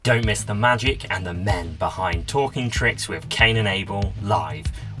Don't miss the magic and the men behind Talking Tricks with Cain and Abel live.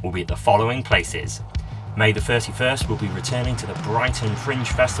 Will be at the following places. May the 31st we'll be returning to the Brighton Fringe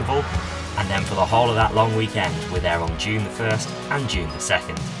Festival, and then for the whole of that long weekend we're there on June the 1st and June the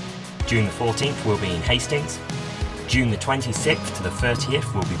 2nd. June the 14th we'll be in Hastings. June the 26th to the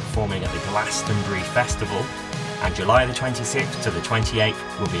 30th we'll be performing at the Glastonbury Festival, and July the 26th to the 28th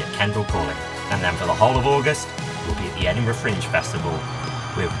we'll be at Kendal Calling. And then for the whole of August we'll be at the Edinburgh Fringe Festival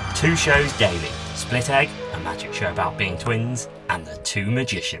with 2 shows daily, Split Egg, a magic show about being twins, and The Two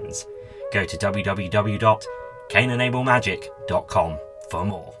Magicians. Go to www.cainandabelmagic.com for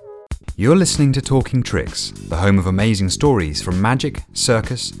more. You're listening to Talking Tricks, the home of amazing stories from magic,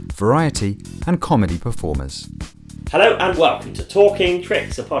 circus, variety and comedy performers. Hello and welcome to Talking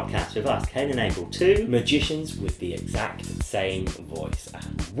Tricks, a podcast with us, Cain and Abel, 2 magicians with the exact same voice.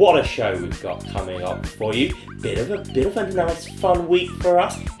 And what a show we've got coming up for you. Bit of a nice fun week for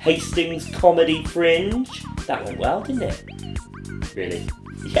us. Hastings Comedy Fringe. That went well, didn't it? Really?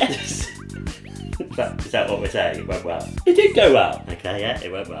 Yes. Is that what we're saying? It went well. It did go well. Okay, yeah, it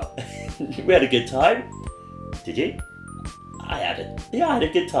went well. We had a good time. Did you? I had a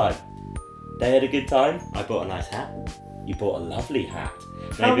good time. They had a good time. I bought a nice hat. You bought a lovely hat.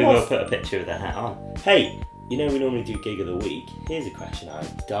 Maybe we'll put a picture of the hat on. Hey, you know we normally do Gig of the Week. Here's a question I'm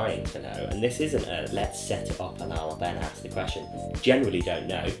dying to know, and this isn't a let's set it up and I'll then ask the question. Generally don't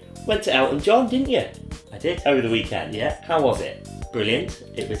know. Went to Elton John, didn't you? I did. Over the weekend, yeah. How was it? Brilliant.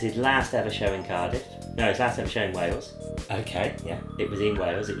 It was his last ever show in Cardiff. No, his last ever show in Wales. Okay, yeah. It was in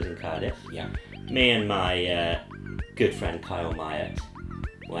Wales, it was in Cardiff. Yeah. Me and my good friend Kyle Myatt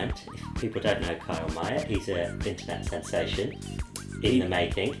went. If people don't know Kyle Myatt, he's an internet sensation in the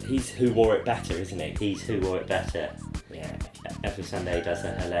making. He's Who Wore It Better, isn't he? He's Who Wore It Better. Yeah. Every Sunday he does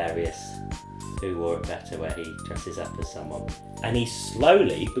a hilarious Who Wore It Better where he dresses up as someone. And he's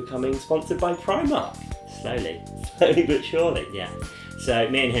slowly becoming sponsored by Primark. Slowly but surely, yeah. So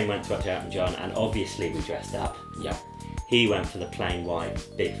me and him went to watch Elton John, and obviously we dressed up. Yeah. He went for the plain white,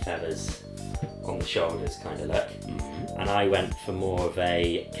 big feathers on the shoulders kind of look. Mm-hmm. And I went for more of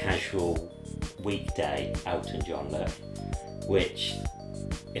a casual weekday Elton John look, which,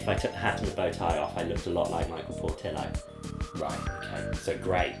 if I took the hat and the bow tie off, I looked a lot like Michael Portillo. Right, okay. So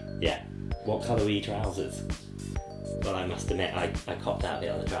grey. Yeah. What colour were your trousers? Well, I must admit, I copped out a bit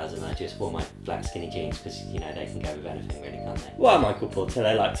on the trousers and I just wore my black skinny jeans because, you know, they can go with anything really, can't they? Well, Michael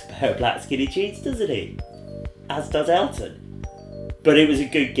Portillo likes a pair of black skinny jeans, doesn't he? As does Elton. But it was a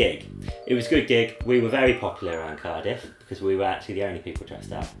good gig. It was a good gig. We were very popular around Cardiff because we were actually the only people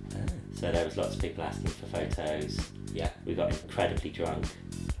dressed up. So there was lots of people asking for photos. Yeah. We got incredibly drunk.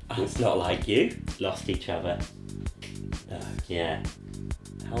 It's not like you. Lost each other. Yeah.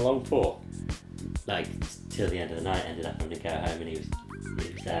 How long for? Like, till the end of the night, ended up having to go home and he was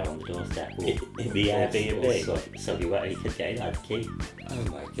there on the doorstep. In the Airbnb? So he could get in, I had the key. Oh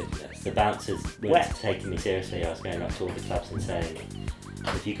my goodness. The bouncers weren't taking me seriously. I was going up to all the clubs and saying,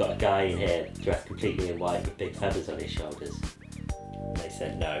 have you got a guy in here dressed completely in white with big feathers on his shoulders? They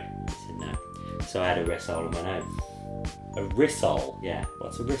said no. They said no. So I had a rissole on my own. A rissole? Yeah.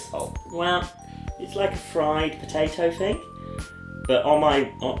 What's a rissole? Well, it's like a fried potato thing. But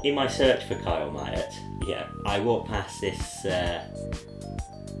in my search for Kyle Myatt, yeah, I walked past this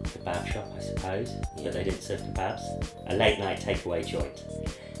kebab shop, I suppose, but they didn't serve kebabs. A late night takeaway joint,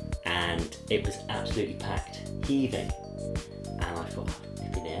 and it was absolutely packed, heaving. And I thought,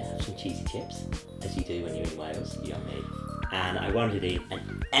 nip in here, have some cheesy chips, as you do when you're in Wales. Yummy. And I wandered in,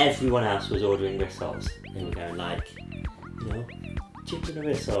 and everyone else was ordering rissoles. They were going like, you know, chips and a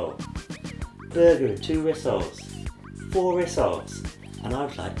rissole, burger and 2 rissoles. 4 rissoles. And I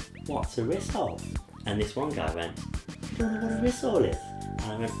was like, what's a rissole? And this one guy went, you don't know what a rissole is? And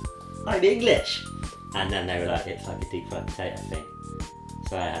I went, I'm English. And then they were like, it's like a deep fried potato thing.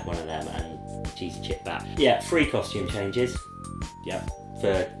 So I had one of them and a cheesy chip back. Yeah, free costume changes. Yeah.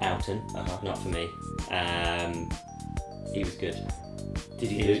 For Elton, not for me. He was good.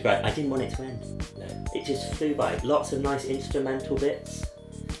 He was great. I didn't want it to end. No. It just flew by. Lots of nice instrumental bits.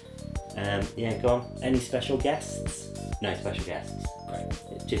 Yeah, go on. Any special guests? No special guests. Great.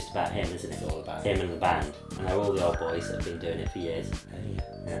 It's just about him, isn't it? All about him and the band. And they're all the old boys that have been doing it for years.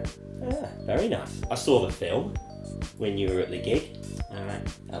 Yeah. Very nice. I saw the film when you were at the gig. Alright.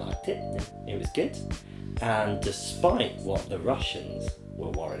 I liked it. It was good. And despite what the Russians were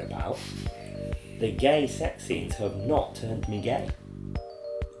worried about, the gay sex scenes have not turned me gay.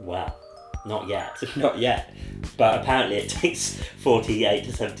 Well, not yet. Not yet. But apparently it takes 48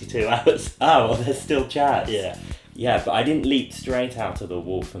 to 72 hours. Oh, well, there's still chance. Yeah. Yeah, but I didn't leap straight out of the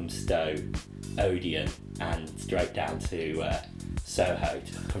Walthamstow Odeon and straight down to Soho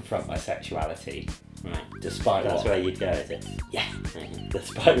to confront my sexuality. Right. Despite That's what, where you'd go, is it? yeah,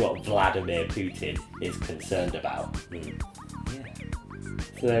 despite what Vladimir Putin is concerned about. Mm. Yeah.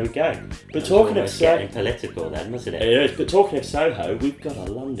 So there we go. But It talking of was getting Soho, political then, wasn't it? it is, but talking of Soho, we've got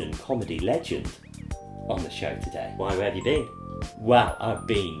a London comedy legend on the show today. Why, where have you been? Well, I've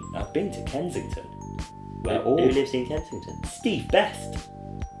been to Kensington, where Who lives in Kensington? Steve Best.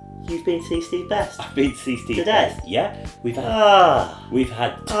 You've been to see Steve Best? I've been to see Steve Today? Best. Yeah, we've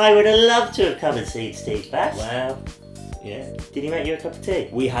had. I would have loved to have come and seen Steve Best. Well, yeah, Did he make you a cup of tea?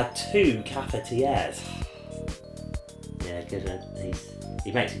 we had 2 cafetières. Yeah, good.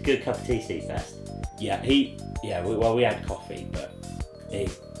 He makes a good cup of tea, Steve Best. Yeah, we had coffee, but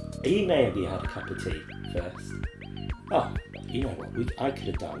he maybe had a cup of tea first. Oh, you know what? I could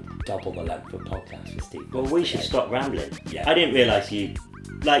have done double the length of podcast with Steve. Well, Best we should today. stop rambling. Yeah. I didn't realise you...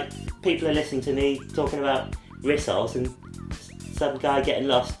 Like, people are listening to me talking about rissoles and some guy getting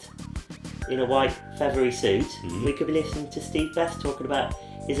lost in a white feathery suit. Mhm. We could be listening to Steve Best talking about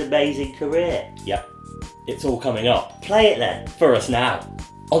his amazing career. Yep, it's all coming up Play it then. for us now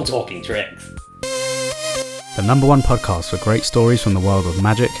on Talking Tricks. The number one podcast for great stories from the world of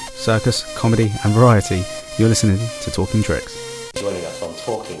magic, circus, comedy, and variety. You're listening to Talking Tricks. Joining us on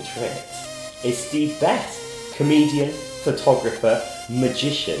Talking Tricks is Steve Best, comedian, photographer,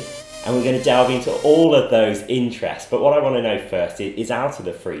 magician, and we're going to delve into all of those interests. But what I want to know first is out of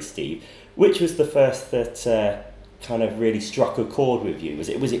the three, Steve, which was the first that kind of really struck a chord with you? Was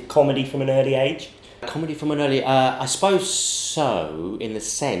it comedy from an early age? Comedy from an early... I suppose so, in the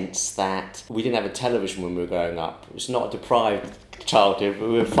sense that we didn't have a television when we were growing up. It was not a deprived childhood, we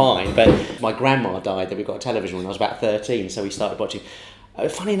were fine. But my grandma died, then we got a television when I was about 13, so we started watching...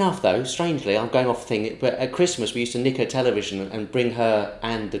 funny enough, though, strangely, I'm going off the thing, but at Christmas we used to nick her television and bring her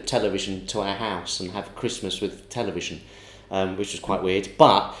and the television to our house and have Christmas with television. Which was quite weird.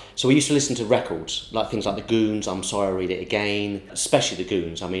 But, so we used to listen to records, like things like The Goons, I'm Sorry I Read It Again, especially The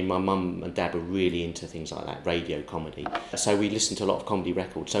Goons. I mean, my mum and dad were really into things like that, radio comedy. So we listened to a lot of comedy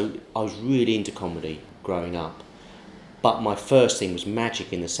records. So I was really into comedy growing up. But my first thing was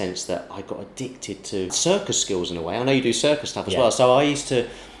magic in the sense that I got addicted to circus skills in a way. I know you do circus stuff as well. So I used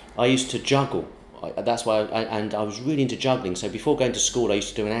to juggle. That's why, and I was really into juggling. So before going to school, I used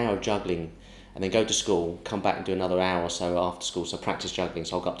to do an hour of juggling and then go to school, come back and do another hour or so after school, so practice juggling.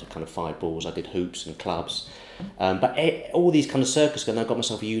 So I got up to kind of 5 balls, I did hoops and clubs. But all these kind of circus, and I got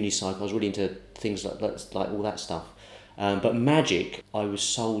myself a unicycle, I was really into things like all that stuff. But magic, I was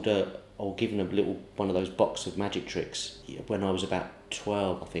sold or given a little one of those box of magic tricks when I was about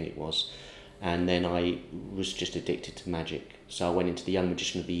 12, I think it was. And then I was just addicted to magic. So I went into the Young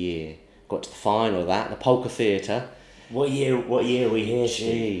Magician of the Year, got to the final of that, the Polka Theatre. What year are we here,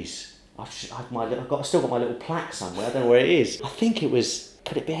 Steve? Jeez. I've still got my little plaque somewhere. I don't know where it is. I think it was.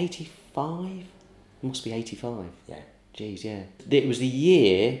 Could it be 85? It must be 85. Yeah. Jeez, yeah. It was the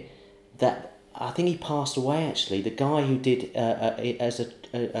year that I think he passed away. Actually, the guy who did as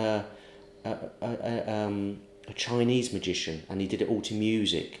a Chinese magician, and he did it all to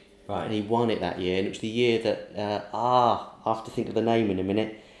music. Right. And he won it that year. And it was the year that I have to think of the name in a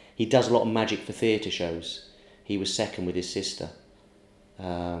minute. He does a lot of magic for theatre shows. He was second with his sister.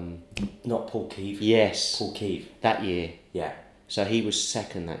 Not Paul Keeve. Yes. Paul Keeve. That year. Yeah. So he was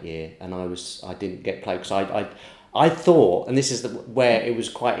second that year, and I didn't get played because I thought, and this is where it was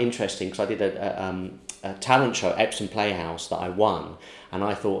quite interesting because I did a talent show at Epsom Playhouse that I won, and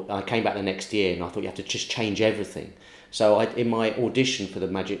I thought I came back the next year and I thought you have to just change everything. So in my audition for the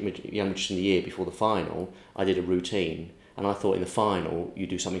Young Magician of the Year before the final, I did a routine, and I thought in the final you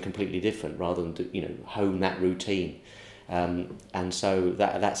do something completely different rather than hone that routine. And so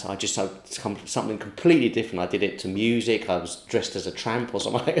I just something completely different. I did it to music. I was dressed as a tramp or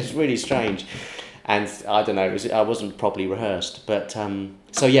something. It was really strange, and I don't know. I wasn't properly rehearsed, but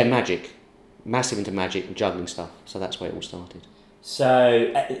so yeah, magic, massive into magic and juggling stuff. So that's where it all started.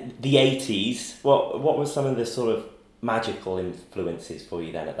 So the 80s. What were some of the sort of magical influences for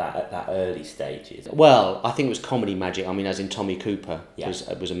you then at that early stages? Well, I think it was comedy magic. I mean, as in Tommy Cooper Yeah.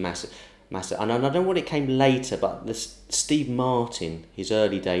 was a massive. And I don't know what it came later, but Steve Martin, his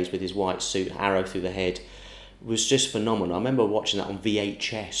early days with his white suit, arrow through the head, was just phenomenal. I remember watching that on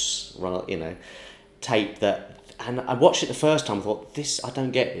VHS, right, tape that, and I watched it the first time. I thought, I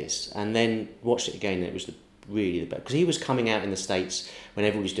don't get this, and then watched it again. And it was really the best because he was coming out in the States when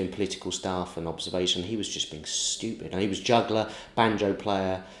everybody was doing political stuff and observation. He was just being stupid, and he was juggler, banjo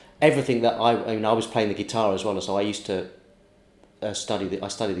player, everything that I was playing the guitar as well, so I used to. I studied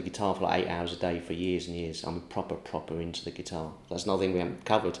the guitar for like 8 hours a day for years and years. I'm proper into the guitar. That's another thing we haven't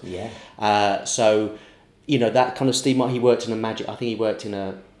covered. Yeah. So that kind of Steve Martin, he worked in I think he worked in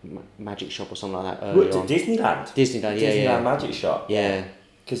a magic shop or something like that earlier Worked at on. Disneyland. Disneyland, Magic Shop. Yeah.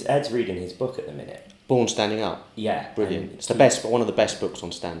 Because Ed's reading his book at the minute. Born Standing Up. Yeah. Brilliant. It's one of the best books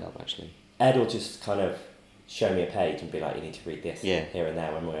on stand-up, actually. Ed will just kind of show me a page and be like, you need to read this Yeah. here and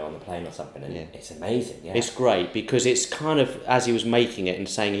there when we're on the plane or something, and Yeah. it's amazing. Yeah. It's great because it's kind of, as he was making it and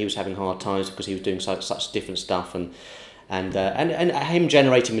saying he was having hard times because he was doing such different stuff, and him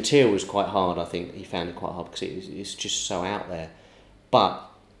generating material was quite hard. I think he found it quite hard because it's just so out there. But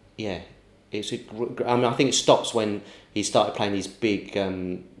yeah, I think it stops when he started playing these big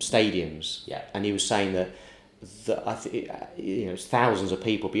stadiums. Yeah. And he was saying that it's thousands of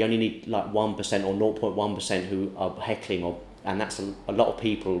people, but you only need like 1% or 0.1% who are heckling, and that's a lot of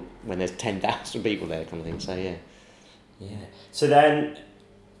people when there's 10,000 people there, kind of thing. So yeah. Yeah. So then,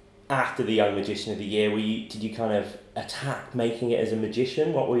 after the Young Magician of the Year, did you kind of attack making it as a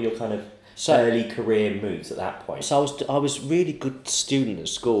magician? What were your kind of early career moves at that point? So I was a really good student at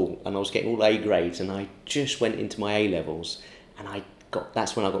school, and I was getting all A grades, and I just went into my A levels, and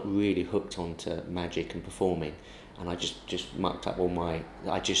that's when I got really hooked onto magic and performing, and I just mucked up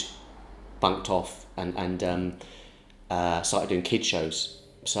I just bunked off and started doing kid shows.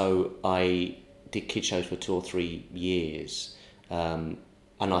 So I did kid shows for 2 or 3 years, and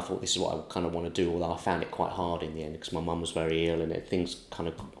I thought this is what I kind of want to do, although I found it quite hard in the end because my mum was very ill and things kind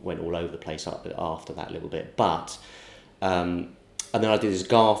of went all over the place after that a little bit. But and then I did this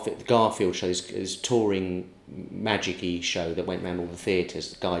Garfield show, this touring magic-y show that went around all the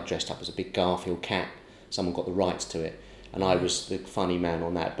theatres. The guy dressed up as a big Garfield cat. Someone got the rights to it, and I was the funny man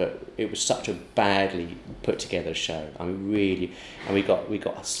on that. But it was such a badly put together show. I mean, really, and we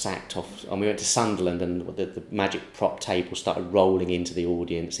got sacked off. And we went to Sunderland, and the magic prop table started rolling into the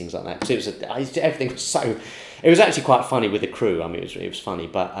audience, things like that. Because everything was so. It was actually quite funny with the crew. I mean, it was funny.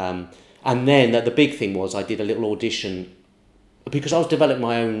 But and then the big thing was I did a little audition. Because I was developing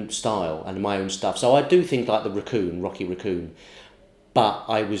my own style and my own stuff, so I do things like the Rocky Raccoon, but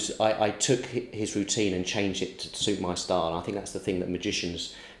I took his routine and changed it to suit my style. And I think that's the thing that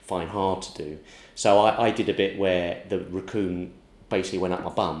magicians find hard to do. So I did a bit where the raccoon basically went up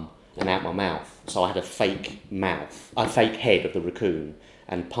my bum and out my mouth. So I had a fake head of the raccoon,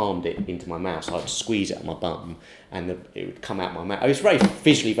 and palmed it into my mouth. So I'd squeeze it at my bum, and it would come out my mouth. It was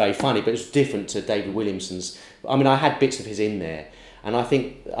visually very funny, but it was different to David Williamson's. I mean, I had bits of his in there, and I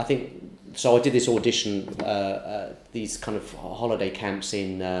think so. I did this audition, these kind of holiday camps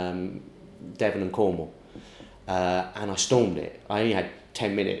in Devon and Cornwall, and I stormed it. I only had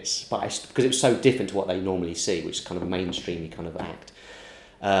 10 minutes, but because it was so different to what they normally see, which is kind of a mainstreamy kind of act.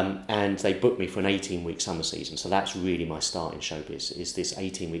 And they booked me for an 18-week summer season, so that's really my start in showbiz. Is this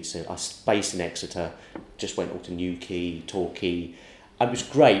 18 weeks? I was based in Exeter, just went all to Newquay, Torquay. It was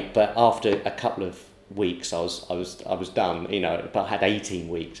great, but after a couple of weeks, I was done. But I had 18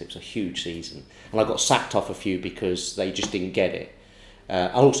 weeks. It was a huge season, and I got sacked off a few because they just didn't get it. I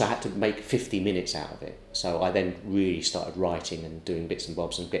also had to make 50 minutes out of it, so I then really started writing and doing bits and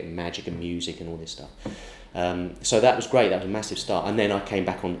bobs and getting magic and music and all this stuff. So that was great. That was a massive start, and then I came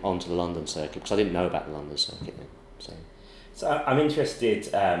back onto the London circuit because I didn't know about the London circuit then. So I'm interested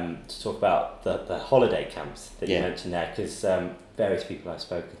to talk about the holiday camps that you mentioned there, because various people I've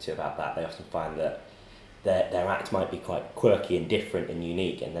spoken to about that, they often find that their act might be quite quirky and different and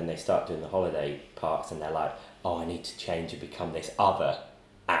unique, and then they start doing the holiday parks and they're like, oh, I need to change and become this other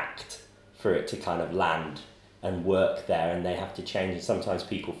act for it to kind of land and work there, and they have to change. And sometimes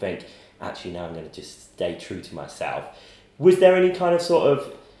people think, actually, no, I'm going to just stay true to myself. Was there any kind of sort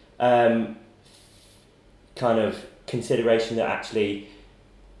of consideration that actually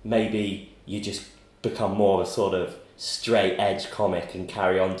maybe you just become more of a sort of straight edge comic and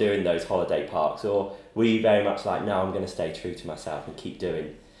carry on doing those holiday parks, or were you very much like, no, I'm going to stay true to myself and keep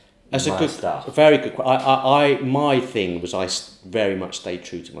doing stuff? A very good. My thing was I very much stayed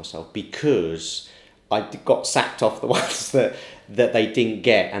true to myself because I got sacked off the ones that they didn't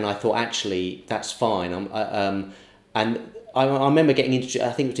get, and I thought actually that's fine. And I remember getting into,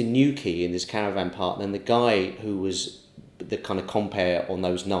 I think it was in Newquay in this caravan park, and the guy who was the kind of compere on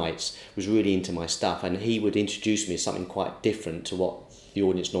those nights was really into my stuff, and he would introduce me as something quite different to what the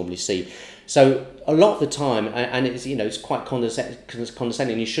audience normally see. So a lot of the time, and it's quite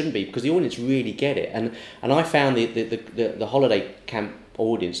condescending, and you shouldn't be, because the audience really get it. And I found the holiday camp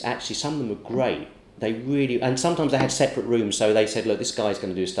audience, actually some of them were great. They really, and sometimes they had separate rooms, so they said, look, this guy's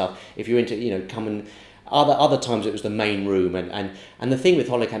going to do stuff. If you're into, come and. Other times it was the main room, and the thing with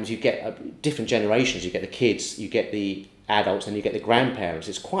holiday camps, you get different generations. You get the kids, you get the adults, and you get the grandparents.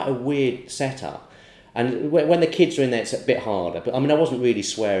 It's quite a weird setup, And when the kids are in there, it's a bit harder. But I mean, I wasn't really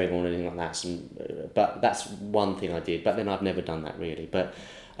swearing or anything like that. But that's one thing I did. But then I've never done that really. But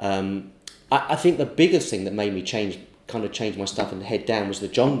I think the biggest thing that made me change my stuff and head down was the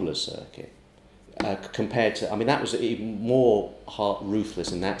Jongleur circuit. Compared to, I mean, that was even more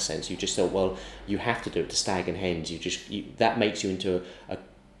ruthless in that sense. You just thought, well, you have to do it to Stag and Hens. That makes you into a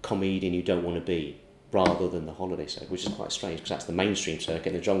comedian you don't want to be, rather than the holiday circuit, which is quite strange because that's the mainstream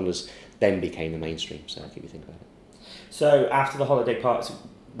circuit. And the Jongleurs then became the mainstream circuit, if you think about it. So after the holiday parks,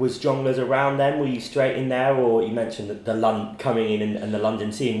 was Jongleurs around then? Were you straight in there, or you mentioned the coming in and the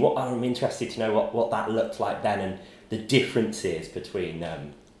London scene? I'm interested to know what that looked like then and the differences between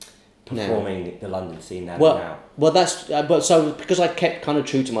performing the London scene then and now. Well, that's so because I kept kind of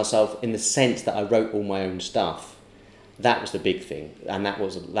true to myself in the sense that I wrote all my own stuff. That was the big thing, and that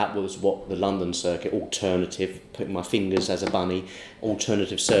was what the London circuit, alternative, putting my fingers as a bunny,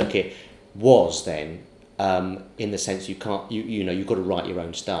 alternative circuit was then. In the sense you've got to write your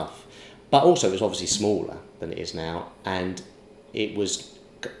own stuff, but also it was obviously smaller than it is now, and it was,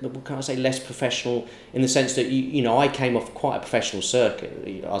 what can I say, less professional in the sense that I came off quite a professional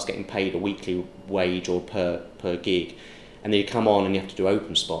circuit. I was getting paid a weekly wage or per gig, and then you come on and you have to do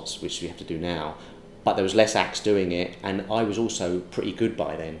open spots, which you have to do now. But there was less acts doing it, and I was also pretty good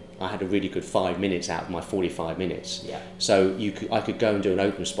by then. I had a really good 5 minutes out of my 45 minutes. Yeah. So I could go and do an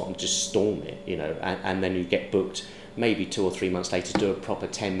open spot and just storm it, and then you get booked maybe 2 or 3 months later to do a proper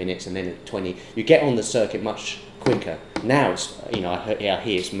 10 minutes, and then at 20, you get on the circuit much quicker. Now it's, I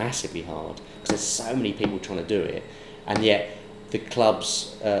hear it's massively hard because there's so many people trying to do it, and yet the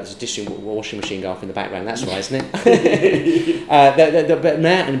clubs, there's a dishwashing machine going off in the background. That's right, isn't it?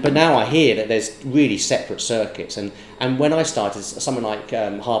 But now I hear that there's really separate circuits, and when I started, someone like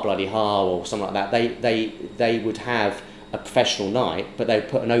Ha Bloody Ha or something like that, they would have a professional night, but they would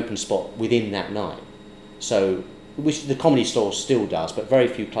put an open spot within that night. So, which the Comedy Store still does, but very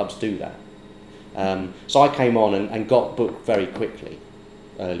few clubs do that. So I came on and got booked very quickly,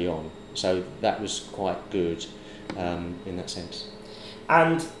 early on. So that was quite good. In that sense.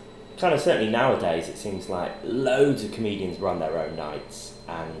 And kind of certainly nowadays it seems like loads of comedians run their own nights,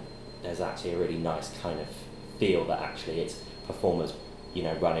 and there's actually a really nice kind of feel that actually it's performers,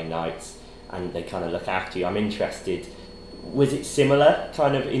 running nights, and they kind of look after you. I'm interested, was it similar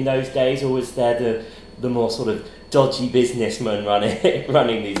kind of in those days, or was there the more sort of dodgy businessman running these clubs?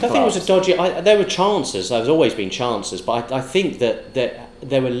 I think it was a dodgy, there were chances, there's always been chances, but I think that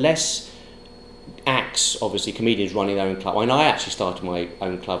there were less acts, obviously, comedians running their own club. I actually started my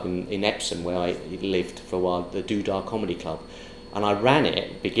own club in Epsom, where I lived for a while, the Doodah Comedy Club, and I ran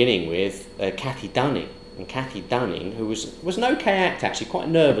it beginning with Kathy Dunning. And Kathy Dunning, who was an okay act actually, quite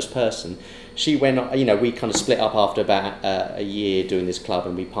a nervous person, she went, we kind of split up after about a year doing this club,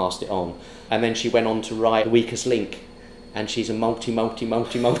 and we passed it on, and then she went on to write The Weakest Link, and she's a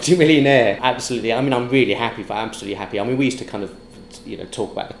multi-millionaire. Absolutely, I mean, I'm really happy absolutely happy. I mean, we used to kind of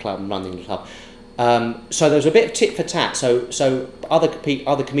talk about the club and running the club. So there was a bit of tit for tat. So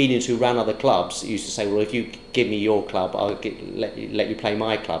other comedians who ran other clubs used to say, well, if you give me your club, I'll let you play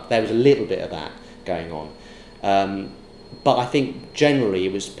my club. There was a little bit of that going on. But I think generally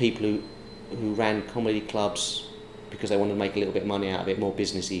it was people who ran comedy clubs because they wanted to make a little bit of money out of it, more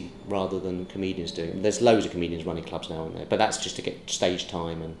businessy, rather than comedians doing it. There's loads of comedians running clubs now, aren't there? But that's just to get stage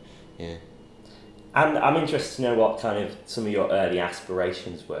time and, yeah. And I'm interested to know what kind of some of your early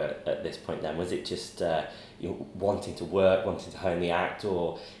aspirations were at this point then. Was it just wanting to work, wanting to hone the act,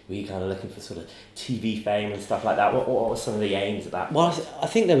 or were you kind of looking for sort of TV fame and stuff like that? What were some of the aims of that? Well, I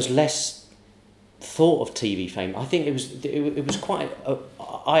think there was less thought of TV fame. I think it was quite...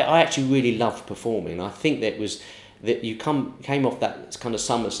 I actually really loved performing. I think that it was... that you came off that kind of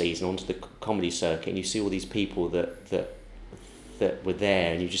summer season onto the comedy circuit, and you see all these people that were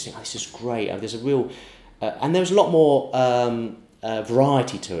there, and you just think, this is great. There's a real... and there was a lot more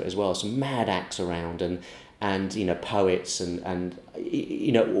variety to it as well. Some mad acts around, and poets, and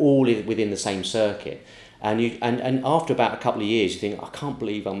all within the same circuit. And after about a couple of years, you think, I can't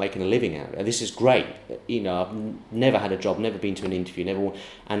believe I'm making a living out of it. This is great. I've never had a job, never been to an interview,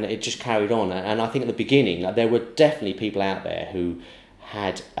 and it just carried on. And I think at the beginning, there were definitely people out there who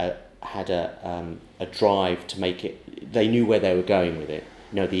had a drive to make it. They knew where they were going with it.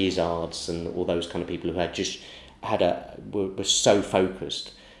 The Izzards and all those kind of people who were so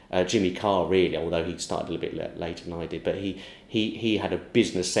focused. Jimmy Carr, really, although he started a little bit later than I did, but he had a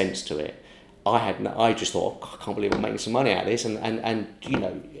business sense to it. I just thought, I can't believe I'm making some money out of this, and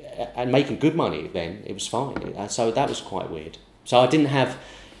making good money. Then it was fine. So that was quite weird. So I didn't have.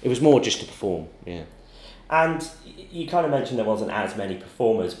 It was more just to perform. Yeah. And you kind of mentioned there wasn't as many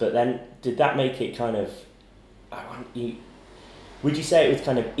performers, but then did that make it kind of... Would you say it was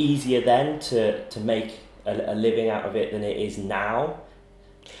kind of easier then to make a living out of it than it is now?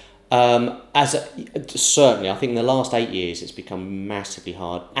 Certainly, I think in the last 8 years it's become massively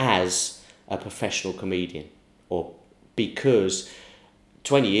hard as a professional comedian, or because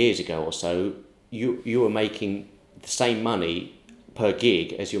 20 years ago or so you were making the same money per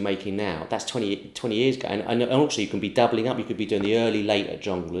gig as you're making now. That's 20 years ago, and also you can be doubling up. You could be doing the early, late at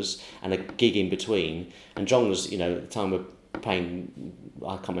Jongleurs and a gig in between. And Jongleurs, at the time were paying,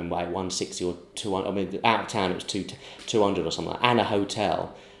 I can't remember, 160 or 200. I mean, out of town it was 200 or something, and a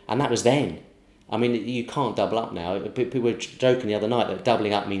hotel, and that was then. I mean, you can't double up now. People were joking the other night that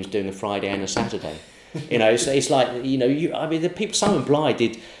doubling up means doing a Friday and a Saturday. So it's like, the people. Simon Bligh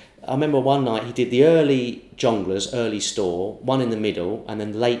did. I remember one night he did the early Jongleurs, early store, one in the middle, and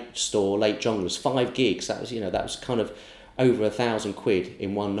then late store, late Jongleurs. 5 gigs. That was kind of over £1,000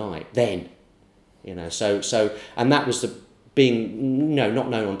 in one night. Then, so and that was the being not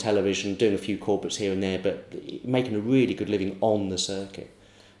known on television, doing a few corporates here and there, but making a really good living on the circuit.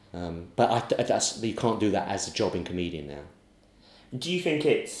 But you can't do that as a jobbing comedian now. Do you think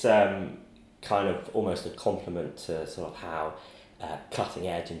it's kind of almost a compliment to sort of how cutting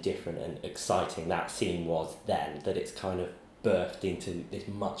edge and different and exciting that scene was then, that it's kind of birthed into this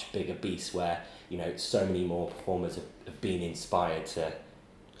much bigger beast where so many more performers have been inspired to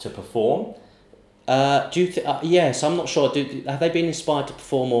perform? Do you yes, I'm not sure. Have they been inspired to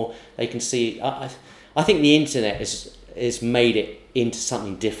perform, or they can see? I think the internet has made it into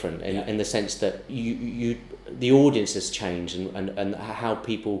something different in the sense that the audience has changed and how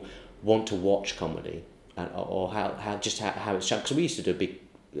people want to watch comedy, or how it's changed. Because we used to do a big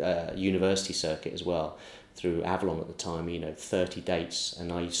university circuit as well through Avalon at the time, 30 dates, and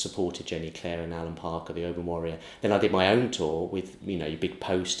I supported Jenny Clare and Alan Parker, the Urban Warrior. Then I did my own tour with your big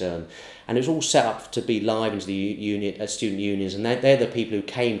poster, and it was all set up to be live into the student unions, and they're the people who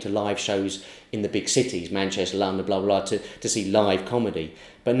came to live shows in the big cities, Manchester, London, blah blah blah, to see live comedy.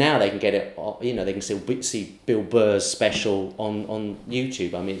 But now they can get it, they can still see Bill Burr's special on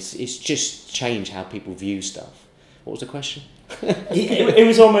YouTube. I mean, it's just changed how people view stuff. What was the question? it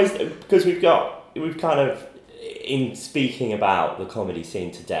was almost, because we've kind of, in speaking about the comedy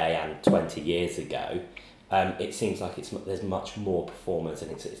scene today and 20 years ago, it seems like there's much more performers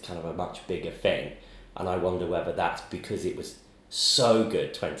and it's kind of a much bigger thing. And I wonder whether that's because it was so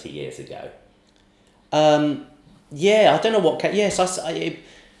good 20 years ago. Yeah, I don't know what... Yes,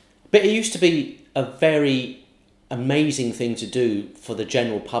 but it used to be a very amazing thing to do for the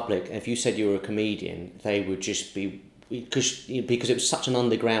general public. If you said you were a comedian, they would just be... Because it was such an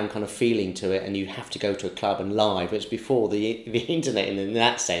underground kind of feeling to it, and you have to go to a club and live. It's before the internet in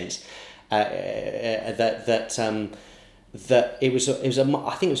that sense. That it was I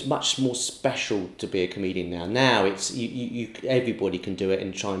think it was much more special to be a comedian now. Now it's you everybody can do it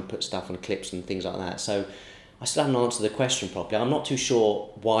and try and put stuff on clips and things like that. So I still haven't answered the question properly. I'm not too sure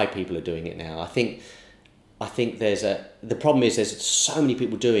why people are doing it now. I think the problem is there's so many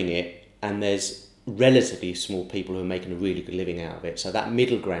people doing it, and there's relatively small people who are making a really good living out of it. So that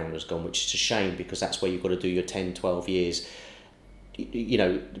middle ground has gone, which is a shame, because that's where you've got to do your 10, 12 years,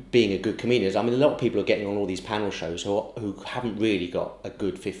 being a good comedian. I mean, a lot of people are getting on all these panel shows who haven't really got a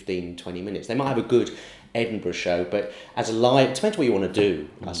good 15, 20 minutes. They might have a good Edinburgh show, but as a live, it depends what you want to do,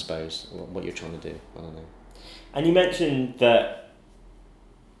 I suppose, what you're trying to do. I don't know. And you mentioned that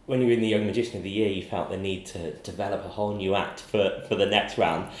when you were in the Young Magician of the Year, you felt the need to develop a whole new act for the next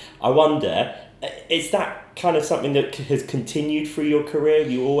round. I wonder, is that kind of something that has continued through your career?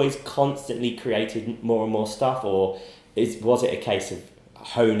 Have you always constantly created more and more stuff, or was it a case of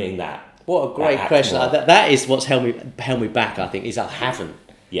honing that? What a great question! That is what's held me back. I think is I haven't.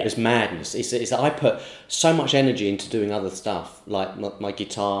 Yeah. It's madness. It's that I put so much energy into doing other stuff, like my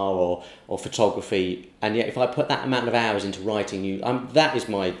guitar or photography, and yet if I put that amount of hours into writing that is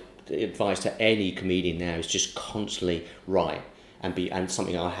my advice to any comedian now, is just constantly write and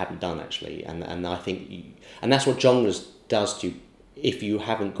something I haven't done actually, and I think and that's what Jongleurs does to you if you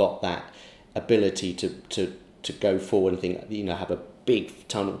haven't got that ability to go forward and think, have a big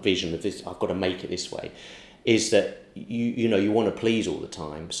tunnel vision of this, I've got to make it this way, is that you want to please all the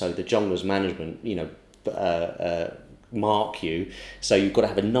time. So the Jongleurs management, mark you. So you've got to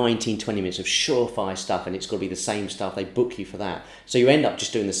have a 19, 20 minutes of surefire stuff, and it's got to be the same stuff. They book you for that. So you end up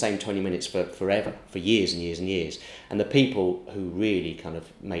just doing the same 20 minutes for forever, for years and years and years. And the people who really kind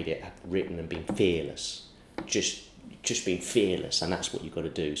of made it have written and been fearless, just being fearless, and that's what you've got to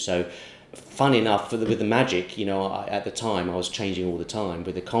do. So funny enough, with the magic, at the time I was changing all the time.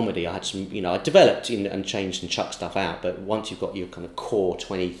 With the comedy, I had some, I developed and changed and chucked stuff out. But once you've got your kind of core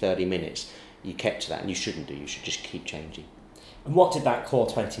 20, 30 minutes, you kept to that, and you shouldn't do. You should just keep changing. And what did that core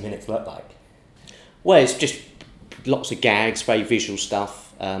 20 minutes look like? Well, it's just lots of gags, very visual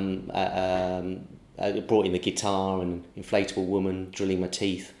stuff. I brought in the guitar and inflatable woman drilling my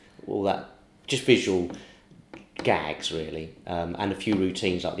teeth, all that, just visual gags really, and a few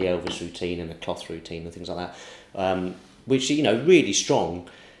routines like the Elvis routine and the cloth routine and things like that, which really strong.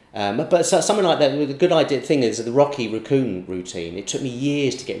 But something like that, the good idea thing is that the Rocky Raccoon routine, it took me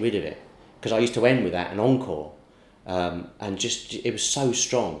years to get rid of it because I used to end with that, an encore, and just it was so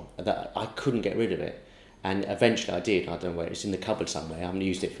strong that I couldn't get rid of it. And eventually I did. I don't know where, it's in the cupboard somewhere. I haven't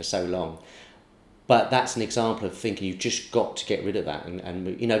used it for so long. But that's an example of thinking you've just got to get rid of that.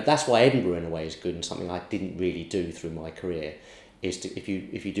 And that's why Edinburgh in a way is good, and something I didn't really do through my career is to, if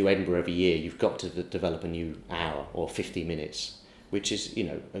you do Edinburgh every year, you've got to develop a new hour or 50 minutes, which is,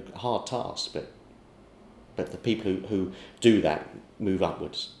 a hard task. But the people who do that move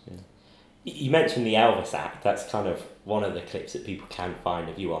upwards. Yeah. You mentioned the Elvis act. That's kind of one of the clips that people can find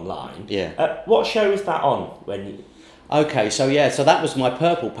of you online. Yeah. What show was that on when you... Okay, so that was my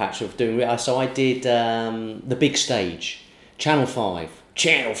purple patch of doing it. So I did The Big Stage, Channel 5.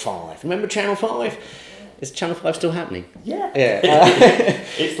 Channel 5. Remember Channel 5? Is Channel 5 still happening? Yeah.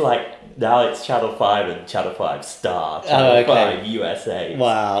 It's like, now it's Channel 5 and Channel 5 Star, Channel 5 USA.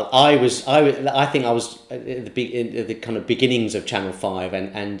 Well, I think I was at the kind of beginnings of Channel 5,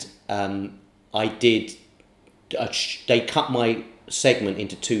 and I did. They cut my segment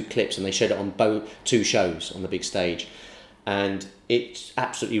into 2 clips, and they showed it on both 2 shows on The Big Stage, and it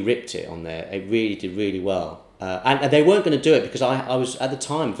absolutely ripped it on there. It really did really well. And they weren't going to do it because I was at the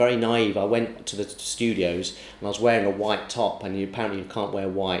time very naive. I went to the studios and I was wearing a white top, and apparently you can't wear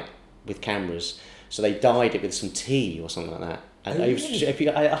white with cameras, so they dyed it with some tea or something like that. And I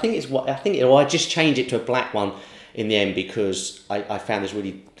just changed it to a black one in the end because I found this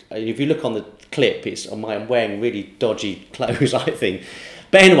really. If you look on the clip, I'm wearing really dodgy clothes, I think.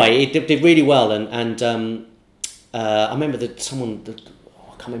 But anyway, it did really well, and I remember that someone. I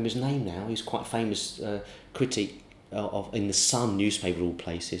can't remember his name now. He's quite a famous critic in the Sun newspaper, of all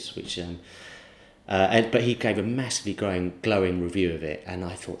places, which. But he gave a massively glowing review of it, and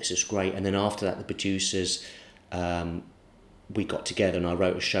I thought this is great. And then after that, the producers, we got together, and I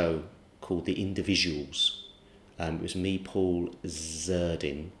wrote a show called The Individuals. It was me, Paul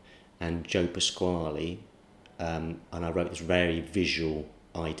Zerdin, and Joe Pasquale, and I wrote this very visual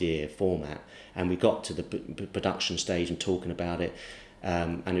idea format. And we got to the production stage and talking about it,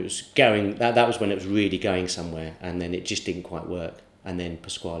 and it was going. That was when it was really going somewhere, and then it just didn't quite work. And then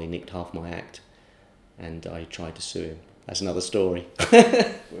Pasquale nicked half my act. And I tried to sue him. That's another story.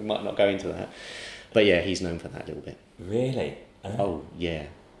 We might not go into that. But yeah, he's known for that a little bit. Really? Oh, yeah.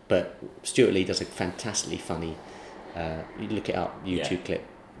 But Stuart Lee does a fantastically funny, you look it up, YouTube clip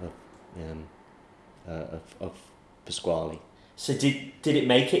of Pasquale. So did it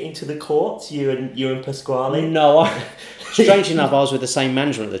make it into the courts, you and Pasquale? No, strangely enough, I was with the same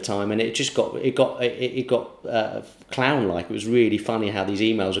management at the time, and it just got clown-like. It was really funny how these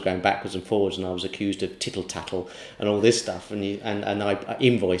emails were going backwards and forwards, and I was accused of tittle-tattle and all this stuff, and I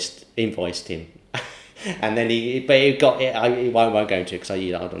invoiced him, and then I won't go into it because I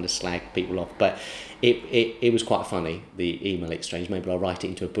don't want to slag people off, but it was quite funny, the email exchange. Maybe I'll write it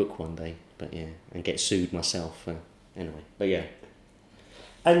into a book one day, but yeah, and get sued myself. Anyway, but yeah.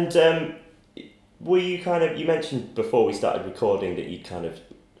 And were you you mentioned before we started recording that you kind of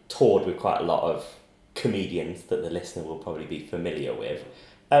toured with quite a lot of comedians that the listener will probably be familiar with.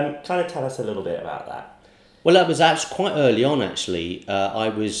 Kind of tell us a little bit about that. Well, that was quite early on, actually. I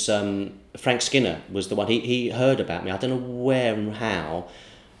was Frank Skinner was the one. He heard about me. I don't know where and how,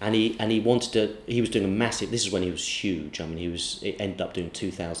 and he wanted to. He was doing a massive. This is when he was huge. I mean, it ended up doing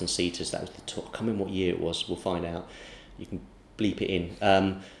 2,000 seaters. That was the tour. I can't remember what year it was. We'll find out. You can bleep it in.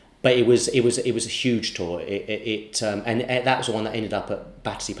 But it was a huge tour. And that was the one that ended up at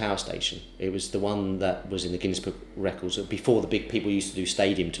Battersea Power Station. It was the one that was in the Guinness Book Records before the big people used to do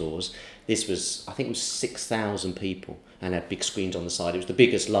stadium tours. This was, I think, it was 6,000 people and had big screens on the side. It was the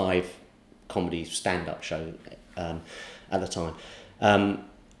biggest live comedy stand-up show at the time.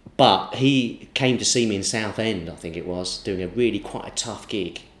 But he came to see me in Southend, I think it was, doing a really quite a tough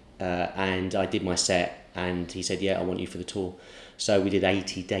gig, and I did my set, and he said, "Yeah, I want you for the tour." So we did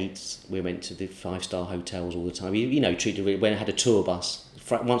 80 dates. We went to the 5-star hotels all the time. Treated really. When I had a tour bus.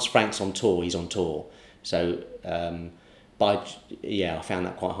 Once Frank's on tour, he's on tour. So, I found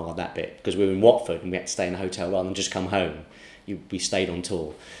that quite hard, that bit, because we were in Watford and we had to stay in a hotel rather than just come home. We stayed on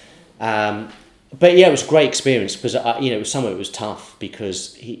tour. But yeah, it was a great experience because some of it was tough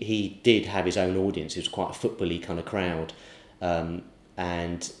because he did have his own audience. It was quite a football-y kind of crowd,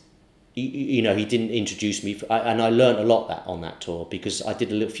 and he didn't introduce me, and I learned a lot on that tour because I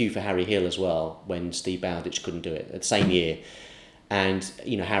did a few for Harry Hill as well when Steve Bowditch couldn't do it the same year, and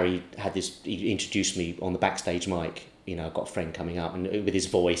Harry had this. He introduced me on the backstage mic. I've got a friend coming up and with his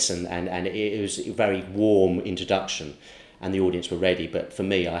voice and it was a very warm introduction. And the audience were ready, but for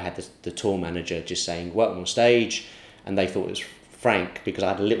me, I had the tour manager just saying, welcome on stage, and they thought it was Frank, because I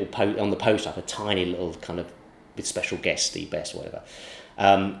had a little on the post, I had a tiny little kind of, with special guest, Steve Best, whatever.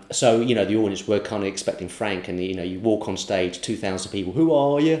 So, the audience were kind of expecting Frank, and, you walk on stage, 2,000 people, who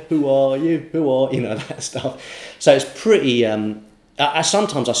are you, that stuff. So it's pretty,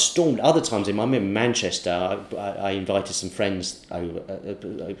 sometimes I stormed, other times, I remember in Manchester, I invited some friends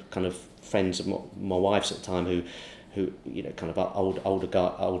over, kind of friends of my wife's at the time, who kind of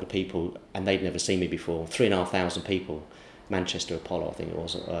older people, and they'd never seen me before. 3,500 people, Manchester Apollo, I think it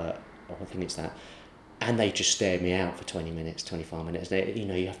was. I think it's that, and they just stared me out for 20 minutes, 25 minutes.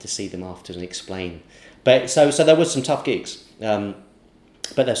 You have to see them after and explain. But so there was some tough gigs, but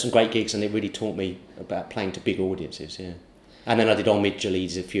there's some great gigs, and it really taught me about playing to big audiences. Yeah, and then I did Homage,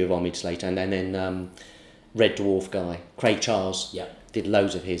 leads a few of Homage later, and then Red Dwarf guy, Craig Charles, did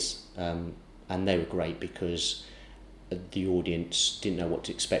loads of his, and they were great because the audience didn't know what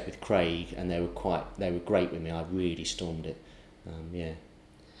to expect with Craig, and they were great with me. I really stormed it.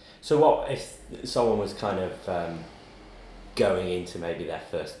 So what if someone was kind of going into maybe their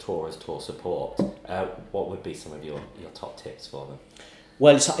first tour as tour support? What would be some of your top tips for them?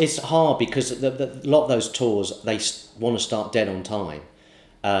 Well, it's hard because a lot of those tours, they want to start dead on time.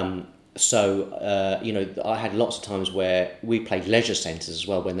 I had lots of times where we played leisure centres as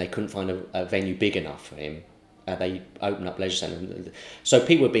well when they couldn't find a venue big enough for him. They opened up leisure centre, so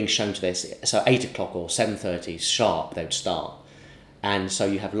people were being shown to this. So 8 o'clock or 7:30 sharp they would start, and so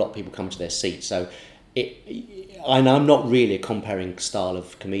you have a lot of people come to their seats. So and I'm not really a comparing style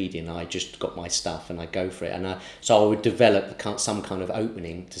of comedian. I just got my stuff and I go for it, and so I would develop some kind of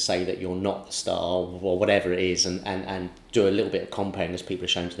opening to say that you're not the star or whatever it is, and do a little bit of comparing as people are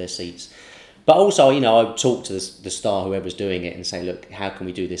shown to their seats. But also, I would talk to the star, whoever's doing it, and say, look, how can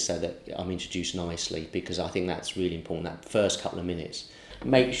we do this so that I'm introduced nicely? Because I think that's really important, that first couple of minutes.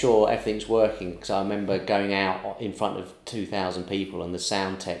 Make sure everything's working, because I remember going out in front of 2,000 people, and the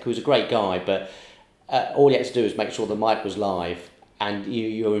sound tech, who was a great guy, but all you had to do was make sure the mic was live, and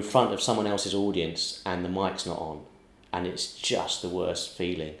you're in front of someone else's audience, and the mic's not on. And it's just the worst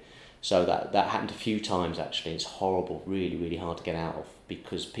feeling. So that happened a few times, actually. It's horrible, really, really hard to get out of,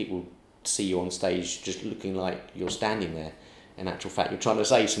 because people see you on stage just looking like you're standing there. In actual fact, you're trying to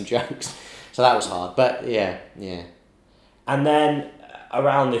say some jokes. So that was hard, but yeah. And then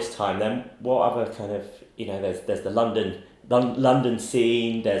around this time, then what other kind of there's the London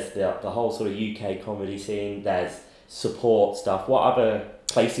scene, there's the whole sort of UK comedy scene, there's support stuff. What other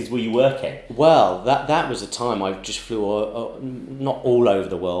places were you working? Well, that was a time I just flew not all over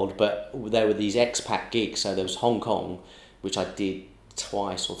the world, but there were these expat gigs. So there was Hong Kong, which I did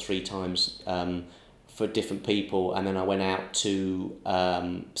twice or three times for different people, and then I went out to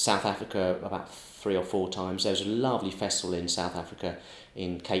South Africa about 3 or 4 times. There was a lovely festival in South Africa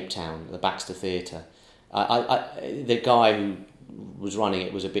in Cape Town, the Baxter Theatre. The guy who was running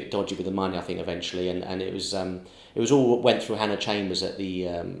it was a bit dodgy with the money, I think, eventually, and it was all went through Hannah Chambers at the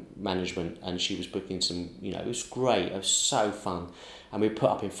management, and she was booking some. It was great. It was so fun, and we put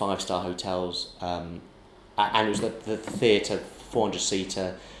up in 5-star hotels, and it was the theatre,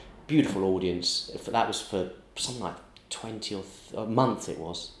 400-seater, beautiful audience. That was for something like 20 or a month. It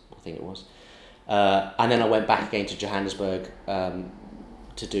was, I think it was, and then I went back again to Johannesburg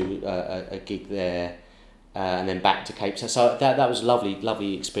to do a gig there. And then back to Cape Town. So that was a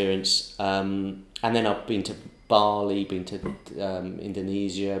lovely experience. And then I've been to Bali, been to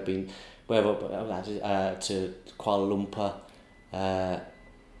Indonesia, been to Kuala Lumpur,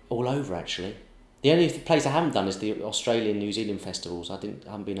 all over actually. The only place I haven't done is the Australian, New Zealand festivals. I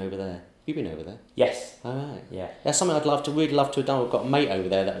haven't been over there. You've been over there? Yes. All right. Yeah. That's something I'd really love to have done. I've got a mate over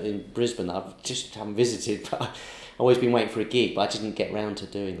there in Brisbane that I've just haven't visited, but I've always been waiting for a gig, but I didn't get round to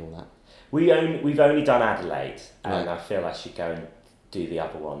doing all that. We've only done Adelaide, and I feel I should go and do the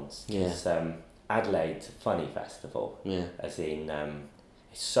other ones. Because Adelaide's a funny festival. Yeah. As in,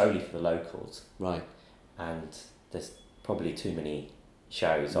 it's solely for the locals. Right. And there's probably too many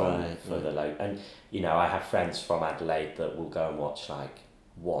shows on for the local. And I have friends from Adelaide that will go and watch like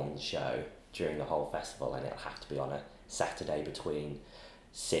one show during the whole festival, and it'll have to be on a Saturday between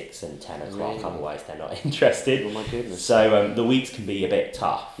 6 and 10 o'clock, Really? otherwise they're not interested. Oh my goodness. So the weeks can be a bit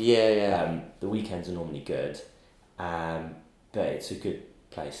tough. Yeah. The weekends are normally good, but it's a good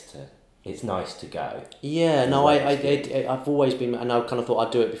place to. It's nice to go. Yeah, no, It's I've always been, and I kind of thought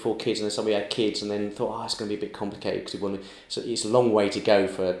I'd do it before kids, and then somebody had kids, and then thought, it's going to be a bit complicated because so it's a long way to go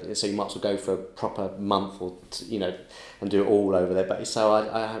so you might as well go for a proper month or and do it all over there. But so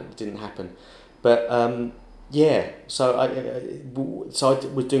it didn't happen. But so I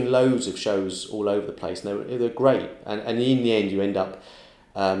was doing loads of shows all over the place, and they're great. And in the end, you end up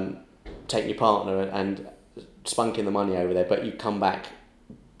taking your partner and spunking the money over there, but you come back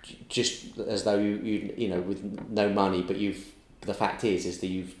just as though you with no money, but the fact is that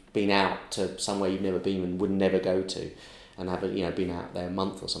you've been out to somewhere you've never been and would never go to, and have been out there a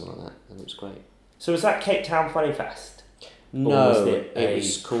month or something like that, and it was great. So was that Cape Town Funny Fest? No, Or was it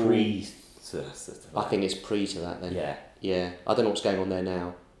was called. I I think it's pre to that then. Yeah. Yeah, I don't know what's going on there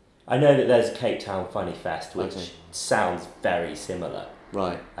now. I know that there's a Cape Town Funny Fest, which Okay. sounds very similar.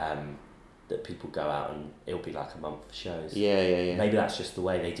 Right. That people go out and it'll be like a month of shows. Yeah. Maybe that's just the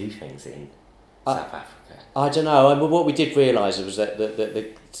way they do things in South Africa. I don't know. I mean, what we did realise was that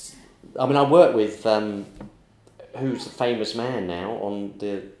I worked with who's the famous man now on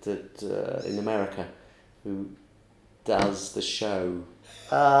in America who does the show.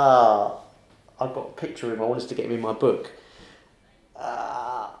 I've got a picture of him. I wanted to get him in my book.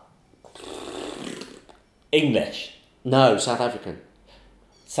 English. No, South African.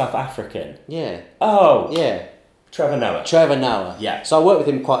 South African. Yeah. Oh. Yeah. Trevor Noah. Trevor Noah. Yeah. So I worked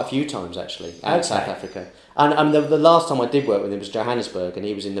with him quite a few times actually out in South Africa. And the last time I did work with him was Johannesburg, and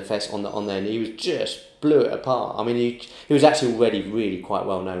he was in the fest on there, and he was just blew it apart. I mean, he was actually already really quite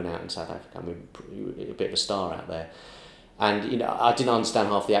well known out in South Africa. I mean, a bit of a star out there. And I didn't understand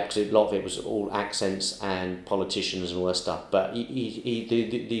half the act because a lot of it was all accents and politicians and all that stuff. But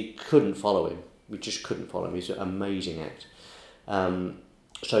he couldn't follow him. We just couldn't follow him. He's an amazing act.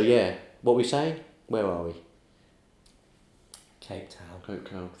 So yeah, what were we saying? Where are we? Cape Town. Cape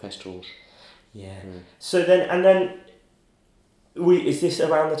Town festivals. Yeah. So then, is this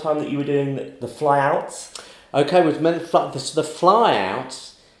around the time that you were doing the fly-outs? Okay, the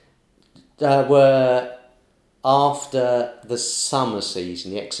fly-outs were after the summer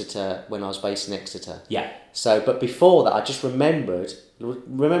season, the Exeter, when I was based in Exeter. Yeah. So, but before that, I just remember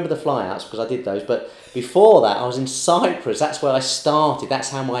the fly-outs because I did those. But before that, I was in Cyprus. That's where I started. That's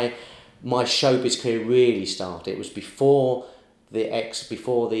how my showbiz career really started. It was before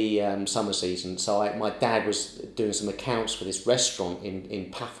the summer season. So my dad was doing some accounts for this restaurant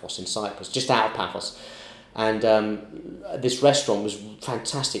in Paphos in Cyprus, just out of Paphos. And this restaurant was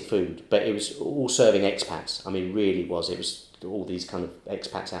fantastic food, but it was all serving expats. I mean, really was. It was all these kind of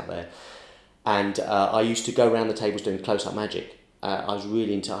expats out there. And I used to go around the tables doing close-up magic. I was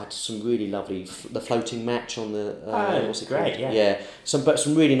really into. I had some really lovely the floating match on the. What's it great, called? yeah. Some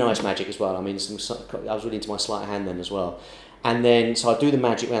really nice magic as well. I mean, I was really into my sleight of hand then as well. And then so I'd do the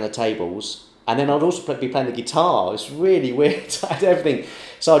magic around the tables. And then I'd also be playing the guitar. It's really weird. I had everything.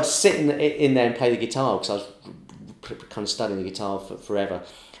 So I'd sit in there and play the guitar because I was kind of studying the guitar for forever.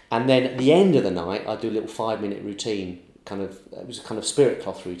 And then at the end of the night, I'd do a little 5-minute routine. It was a kind of spirit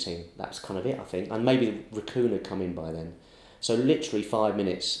cloth routine. That was kind of it, I think. And maybe the raccoon had come in by then. So literally 5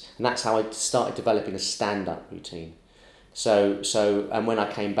 minutes. And that's how I started developing a stand-up routine. So and when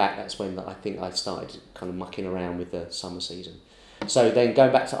I came back, that's when I think I started kind of mucking around with the summer season. So then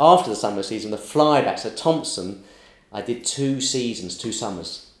going back to after the summer season, the flyback. So Thompson, I did 2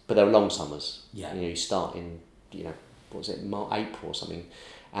 summers, but they were long summers. Yeah. You start in, what was it, April or something,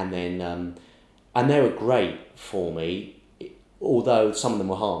 and then, and they were great for me, although some of them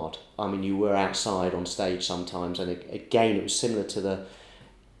were hard. I mean, you were outside on stage sometimes, and again, it was similar to the,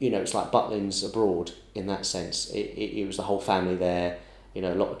 it's like Butlins abroad in that sense. It was the whole family there,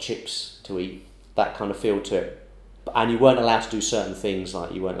 a lot of chips to eat, that kind of feel to it. And you weren't allowed to do certain things,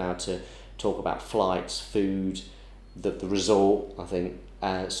 like you weren't allowed to talk about flights, food, the resort, I think.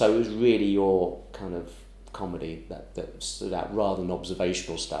 So it was really your kind of comedy that stood out rather than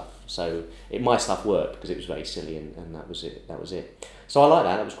observational stuff. So my stuff worked because it was very silly and that was it. So I like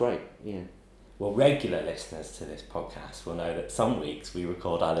that. That was great. Yeah. Well, regular listeners to this podcast will know that some weeks we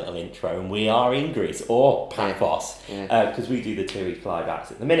record our little intro and we are in Greece or Paphos because we do the TUI flybacks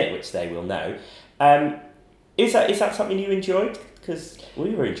at the minute, which they will know. Is that something you enjoyed? Because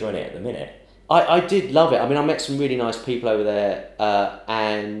we were enjoying it at the minute. I did love it. I mean, I met some really nice people over there,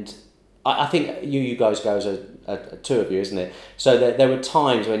 and I think you guys go as a 2 of you, isn't it? So there were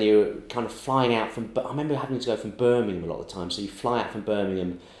times when you were kind of flying out from. I remember having to go from Birmingham a lot of the time. So you fly out from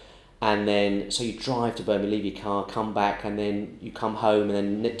Birmingham, And then, so you drive to Birmingham, leave your car, come back, and then you come home,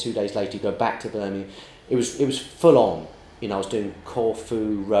 and then 2 days later you go back to Birmingham. It was full on. You know, I was doing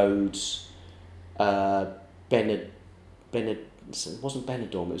Corfu, Rhodes, it wasn't Benidorm,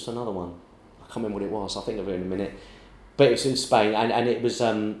 it was another one. I can't remember what it was, I'll think of it in a minute. But it was in Spain, and it was,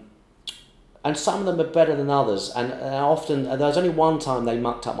 and some of them are better than others, and often, there was only one time they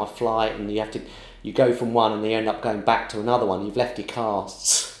mucked up my flight, and you go from one and you end up going back to another one. You've left your car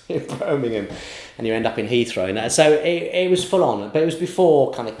in Birmingham and you end up in Heathrow. And so it was full on, but it was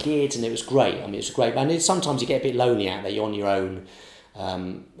before kind of kids, and it was great. I mean, it was great. And sometimes you get a bit lonely out there. You're on your own.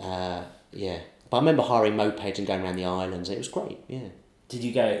 Yeah. But I remember hiring mopeds and going around the islands. It was great. Yeah. Did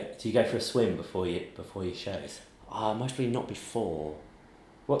you go for a swim before your shows? Mostly not before.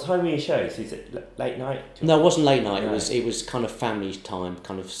 What time were your shows? Is it late night? No, it wasn't late night. No. It was kind of family time,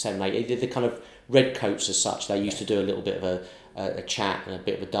 kind of 7, 8. The kind of Redcoats as such, they used to do a little bit of a chat and a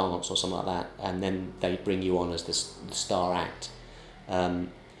bit of a dance or something like that, and then they'd bring you on as the star act.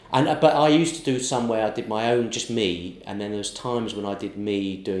 But I used to do some where I did my own, just me, and then there was times when I did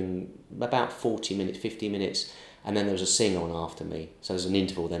me doing about 40 minutes, 50 minutes, and then there was a singer on after me. So there's an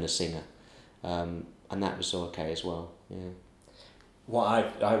interval, then a singer, and that was okay as well. Yeah.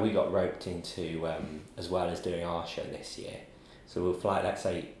 What we got roped into as well as doing our show this year. So we'll fly, let's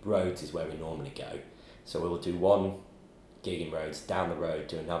say Rhodes is where we normally go. So we'll do one gig in Rhodes, down the road,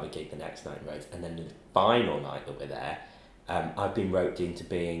 do another gig the next night in Rhodes, and then the final night that we're there, I've been roped into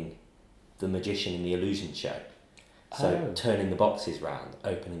being the magician in the illusion show. So turning the boxes round,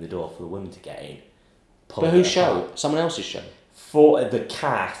 opening the door for the woman to get in. But whose show? Someone else's show? For the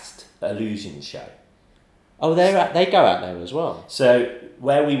cast illusion show. Oh, they go out there as well. So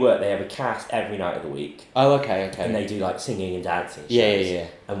where we work, they have a cast every night of the week. Oh, okay. And they do like singing and dancing shows. Yeah.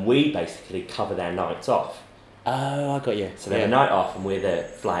 And we basically cover their nights off. Oh, I got you. So they have a night off, and we're the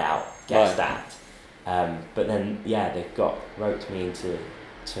fly out guest act. But then they've roped me into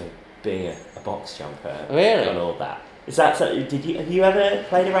being a box jumper. Really? And all that. Is that so? Have you ever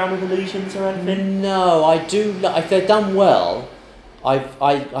played around with illusions or anything? No, I do. If they're done well, I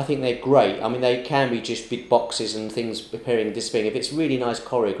think they're great. I mean, they can be just big boxes and things appearing and disappearing. If it's really nice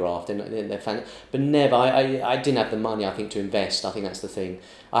choreographed, then they're fan. But never. I didn't have the money, I think, to invest. I think that's the thing.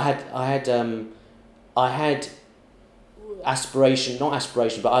 I had aspiration, not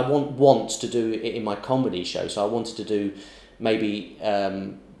aspiration, but I want to do it in my comedy show. So I wanted to do maybe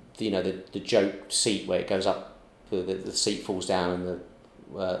the joke seat where it goes up, the seat falls down and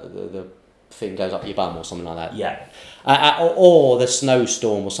the thing goes up your bum or something like that. Yeah. Or the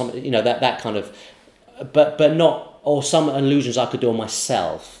snowstorm or something, that kind of, but not, or some illusions I could do on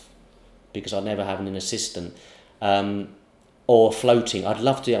myself because I'd never have an assistant, or floating. I'd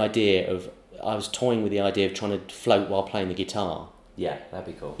love the idea of, I was toying with the idea of trying to float while playing the guitar. Yeah, that'd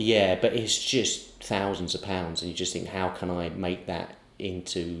be cool. Yeah, but it's just thousands of pounds, and you just think, how can I make that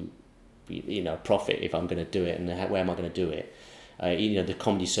into, profit if I'm going to do it, and where am I going to do it? The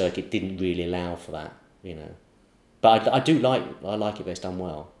comedy circuit didn't really allow for that, But I like it if it's done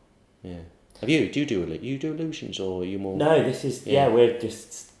well. Yeah. Do you do illusions, or are you more? No, this is we're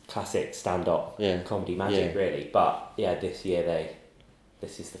just classic stand-up comedy magic, Yeah. really. But this year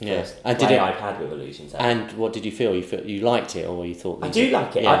this is the first And play I've had with illusions. And what did you feel? You liked it, or you thought? I do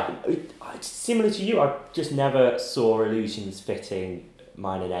like it. Yeah. I similar to you, I just never saw illusions fitting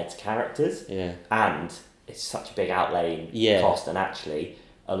mine and Ed's characters. Yeah. And it's such a big outlay in cost, and actually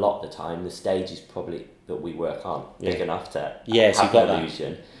a lot of the time the stage is probably that we work on big enough to have an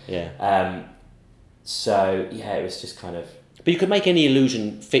illusion. Yeah. So it was just kind of. But you could make any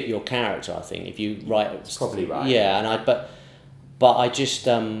illusion fit your character, I think, if you write. It's probably right. Yeah, and but I just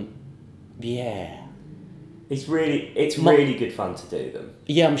It's really good fun to do them.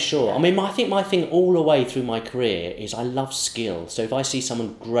 Yeah, I'm sure. I mean, I think my thing all the way through my career is I love skill. So if I see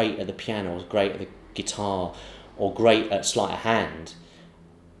someone great at the piano, or great at the guitar, or great at sleight of hand,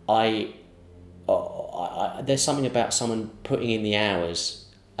 there's something about someone putting in the hours.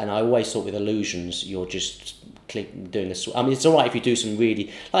 And I always thought with illusions, you're just doing I mean, it's all right if you do some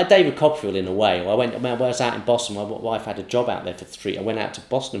really, like David Copperfield in a way. When I was out in Boston, my wife had a job out there for 3. I went out to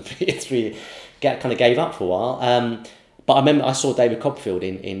Boston for 3. Kind of gave up for a while. But I remember I saw David Copperfield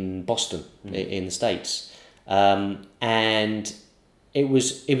in Boston, in the States, and it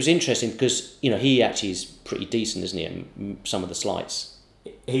was interesting because he actually is pretty decent, isn't he? At some of the sleights.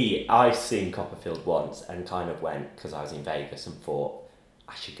 I've seen Copperfield once and kind of went, because I was in Vegas, and thought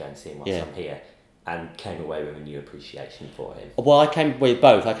I should go and see him once I'm here, and came away with a new appreciation for him. Well, I came with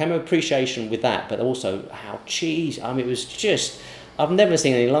both. I came with appreciation with that, but also how cheesy. I mean, it was just, I've never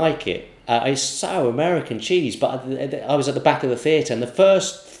seen anything like it. It's so American cheese, but I was at the back of the theatre, and the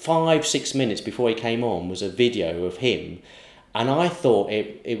first 5-6 minutes before he came on was a video of him, and I thought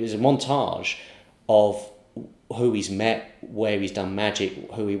it was a montage of who he's met, where he's done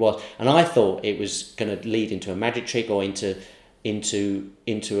magic, who he was, and I thought it was going to lead into a magic trick or into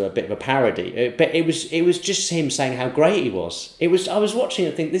a bit of a parody. But it was just him saying how great he was. I was watching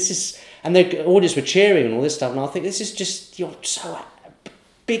and think, this is, and the audience were cheering and all this stuff, and I think this is just, you're so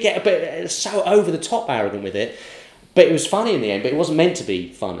big, but so over the top arrogant with it. But it was funny in the end, but it wasn't meant to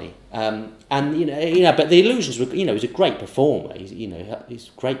be funny. And but the illusions were, he's a great performer. He's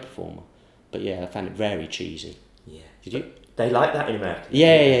a great performer. But yeah, I found it very cheesy. Yeah. Did you? They like that in America.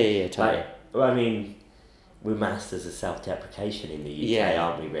 Yeah, totally. Like, well, I mean, we're masters of self-deprecation in the UK,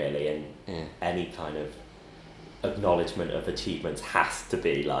 aren't we, really? And any kind of acknowledgement of achievements has to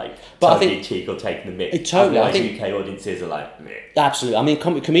be like tongue-in-cheek or taking the mick. Totally. Otherwise, UK audiences are like, meh. Absolutely. I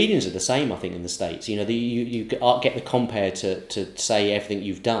mean, comedians are the same, I think, in the States. You get the compere to say everything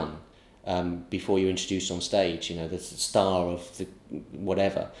you've done before you're introduced on stage. The star of the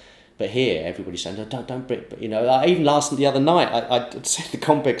whatever. But here, everybody's saying, no, don't break. But even the other night, I said to the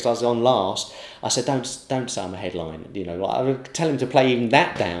comic because I was on last. I said, don't say I'm a headline. I would tell him to play even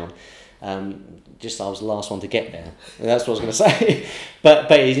that down. Just I was the last one to get there. That's what I was going to say. but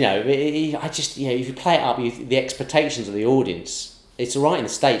if you play it up, the expectations of the audience, it's all right in the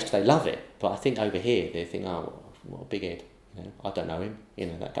States because they love it. But I think over here they think, oh, what a big head. I don't know him.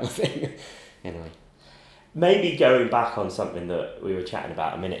 That kind of thing. Anyway. Maybe going back on something that we were chatting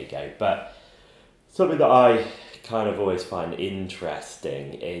about a minute ago, but something that I kind of always find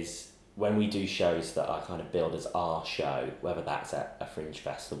interesting is when we do shows that are kind of billed as our show, whether that's at a fringe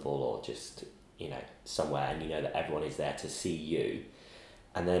festival or just, somewhere, and that everyone is there to see you.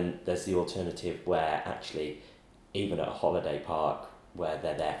 And then there's the alternative where actually, even at a holiday park, where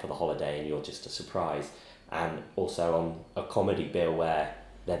they're there for the holiday and you're just a surprise. And also on a comedy bill where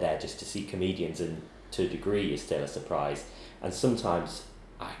they're there just to see comedians and to a degree you're still a surprise. And sometimes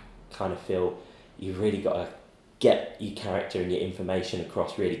I kind of feel you've really got to get your character and your information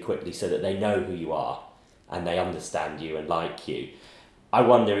across really quickly so that they know who you are and they understand you and like you. I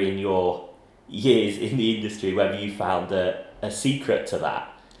wonder in your years in the industry whether you found a secret to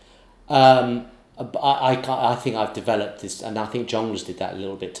that. I think I've developed this, and I think Jongleurs did that a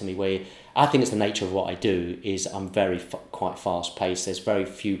little bit to me, where I think it's the nature of what I do is I'm very quite fast paced. There's very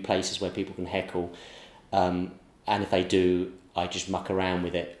few places where people can heckle, and if they do, I just muck around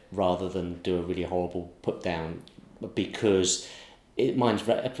with it rather than do a really horrible put down, because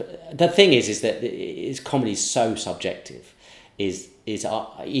the thing is that comedy is so subjective.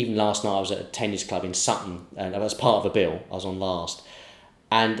 Even last night I was at a tennis club in Sutton, and I was part of a bill. I was on last.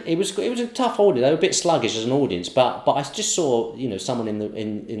 And it was a tough audience. They were a bit sluggish as an audience, but I just saw someone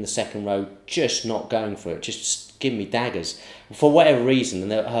in the second row just not going for it, just giving me daggers for whatever reason,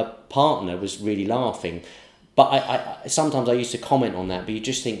 and her partner was really laughing. But I sometimes I used to comment on that, but you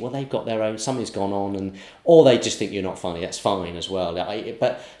just think, well, they've got their own, something's gone on, or they just think you're not funny. That's fine as well.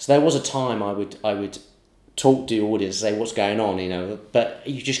 So there was a time I would talk to the audience and say what's going on, but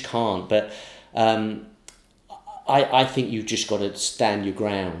you just can't. But I think you've just got to stand your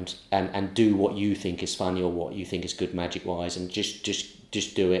ground and do what you think is funny or what you think is good magic-wise, and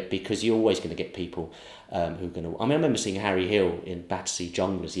just do it, because you're always going to get people who are going to... I remember seeing Harry Hill in Battersea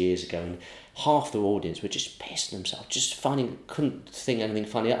Jongleurs years ago, and half the audience were just pissing themselves, just couldn't think anything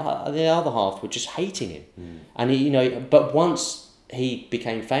funny. The other half were just hating him. And, but once he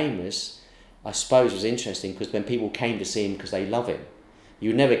became famous, I suppose it was interesting, because when people came to see him because they love him, you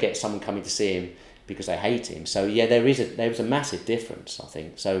would never get someone coming to see him because they hate him. So yeah, there was a massive difference, I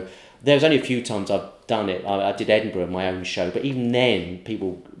think. So there's only a few times I've done it. I did Edinburgh, my own show, but even then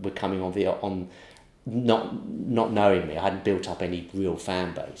people were coming on not knowing me. I hadn't built up any real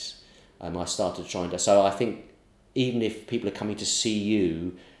fan base. I started trying to. So I think even if people are coming to see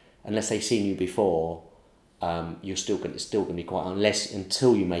you, unless they've seen you before, you're still going to be quite,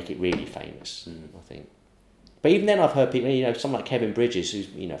 until you make it really famous. I think. But even then, I've heard people, someone like Kevin Bridges, who's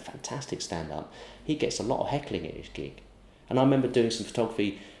fantastic stand-up, he gets a lot of heckling at his gig. And I remember doing some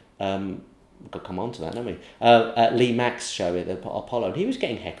photography. We've got to come on to that, don't we? At Lee Mack's show at the Apollo, and he was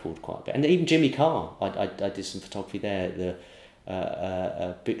getting heckled quite a bit. And even Jimmy Carr, I did some photography there at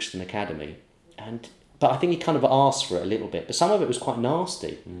the Brixton Academy, but I think he kind of asked for it a little bit. But some of it was quite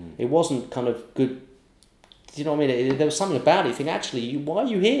nasty. It wasn't kind of good. Do you know what I mean? There was something about it. You think, actually, why are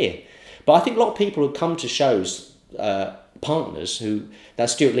you here? But I think a lot of people who come to shows, partners that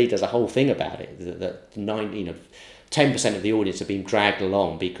Stuart Lee does a whole thing about it. That 10% of the audience have been dragged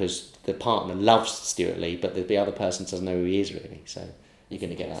along because the partner loves Stuart Lee, but the other person doesn't know who he is really. So you're going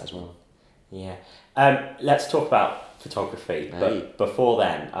to get that as well. Yeah. Let's talk about photography. Hey. But before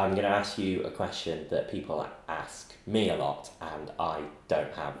then, I'm going to ask you a question that people ask me a lot and I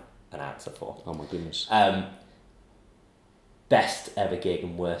don't have an answer for. Oh my goodness. Best ever gig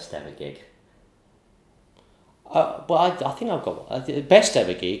and worst ever gig. Well, I think I've got the best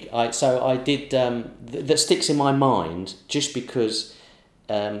ever gig. I did that sticks in my mind just because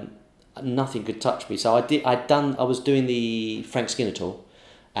nothing could touch me. So I was doing the Frank Skinner tour,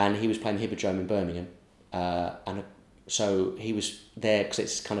 and he was playing the Hippodrome in Birmingham, so he was there because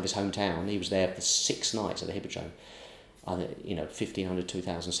it's kind of his hometown. He was there for 6 nights at the Hippodrome. 1,500,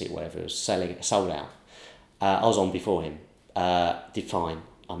 2,000 seat, whatever. It was sold out. I was on before him. Did fine,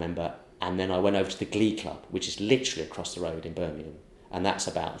 I remember. And then I went over to the Glee Club, which is literally across the road in Birmingham. And that's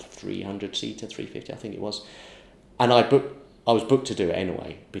about 300 seater, 350, I think it was. And I was booked to do it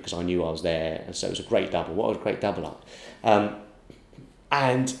anyway, because I knew I was there. And so it was a great double. What a great double up.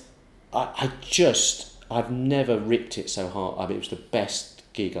 And I've never ripped it so hard. I mean, it was the best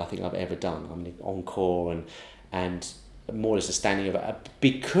gig I think I've ever done. I mean, encore and more as a standing over,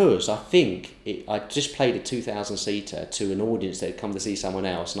 because I think I just played a 2,000 seater to an audience that had come to see someone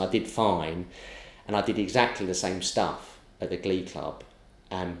else, and I did fine, and I did exactly the same stuff at the Glee Club,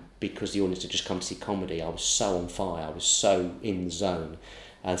 and because the audience had just come to see comedy, I was so on fire, I was so in the zone,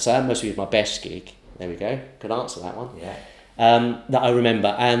 and so that must be my best gig. There we go, could answer that one. Yeah. That I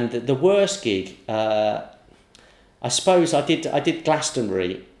remember. And the worst gig, I suppose I did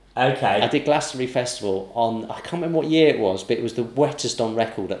Glastonbury. Okay. I did Glastonbury Festival I can't remember what year it was, but it was the wettest on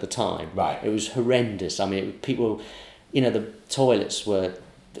record at the time. Right. It was horrendous. I mean, people, the toilets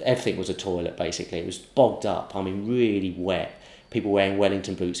everything was a toilet basically. It was bogged up. I mean, really wet. People wearing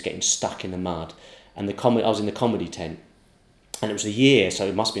Wellington boots, getting stuck in the mud. And I was in the comedy tent, and it was a year, so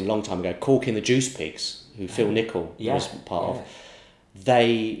it must have been a long time ago. Corky and the Juice Pigs, who Phil Nicol was part of,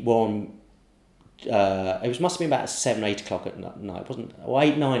 they were on. It must have been about 7, 8 o'clock at night. It wasn't, or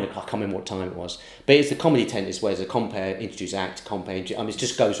 8, 9 o'clock. I can't remember what time it was. But it's the comedy tent is where there's a compare, introduce act, compare. I mean, it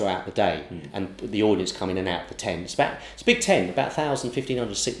just goes throughout the day, and the audience come in and out of the tent. It's a big tent, about 1,000,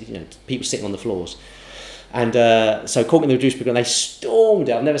 1,500 people sitting on the floors. And so Corky and the Juice Pigs, and they stormed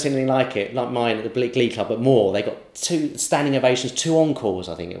it. I've never seen anything like it, like mine at the Glee Club, but more. They got 2 standing ovations, 2 encores,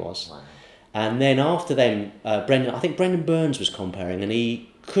 I think it was. Wow. And then after them, Brendan Burns was comparing, and he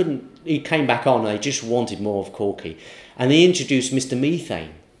came back on, and they just wanted more of Corky. And they introduced Mr.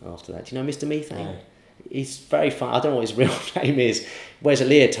 Methane after that. Do you know Mr. Methane? No. He's very fun. I don't know what his real name is. Wears a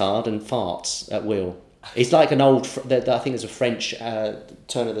leotard and farts at will. He's like an old, I think there's a French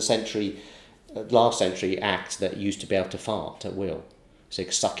turn of the century, last century act that used to be able to fart at will. So he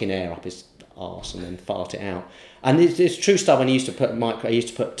could suck in air up his arse and then fart it out. And it's true stuff. When he used to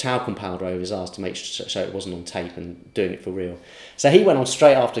put talcum powder over his arse to make sure so it wasn't on tape, and doing it for real. So he went on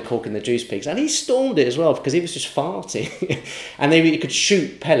straight after Corky and the Juice Pigs, and he stormed it as well because he was just farting, and then he could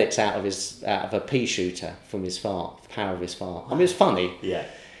shoot pellets out of a pea shooter from his fart, the power of his fart. I mean, it's funny. Yeah.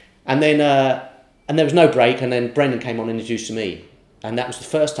 And then there was no break, and then Brendan came on and introduced me. And that was the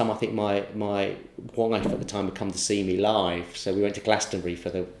first time I think my wife at the time had come to see me live. So we went to Glastonbury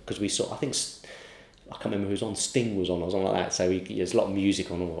because we saw, I can't remember who was on, Sting was on or something like that. So there's a lot of music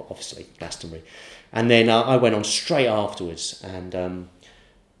on, obviously, Glastonbury. And then I went on straight afterwards, and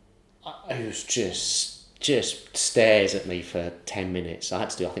it was just stares at me for 10 minutes. I had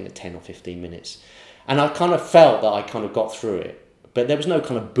to do, I think, 10 or 15 minutes. And I kind of felt that I kind of got through it. But there was no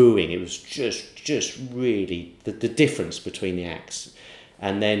kind of booing. It was just really the difference between the acts.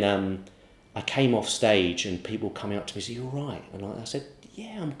 And then I came off stage, and people coming up to me said, "You all right?" And I said,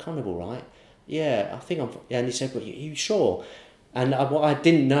 "Yeah, I'm kind of all right. Yeah, I think I'm." And he said, "Well, you sure?" And what I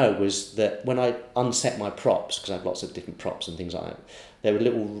didn't know was that when I unset my props, because I had lots of different props and things like that, there were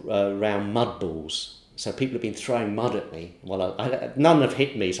little round mud balls. So people had been throwing mud at me. None have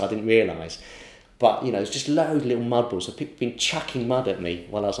hit me, so I didn't realise. But, it's just loads of little mud balls. So people have been chucking mud at me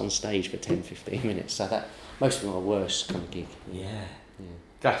while I was on stage for 10, 15 minutes. So that must be my worst kind of gig. Yeah.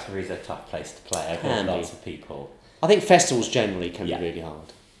 Glastonbury's a tough place to play. I've heard lots of people. I think festivals generally can be really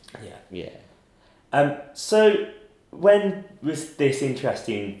hard. Yeah. So when was this interest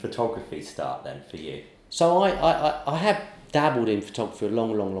in photography start then for you? So I have dabbled in photography a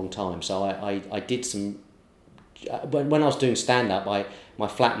long time. So I did some... When I was doing stand-up, my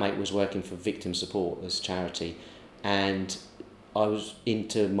flatmate was working for Victim Support as charity, and I was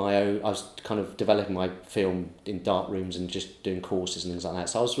into my own. I was kind of developing my film in dark rooms and just doing courses and things like that.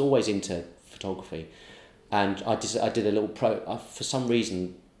 So I was always into photography, and I did a little pro. For some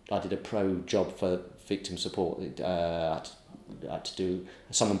reason, I did a pro job for Victim Support. I had to do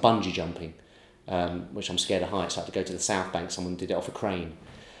someone bungee jumping, which I'm scared of heights. So I had to go to the South Bank. Someone did it off a crane.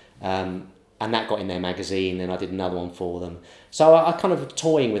 and that got in their magazine. Then I did another one for them. So I kind of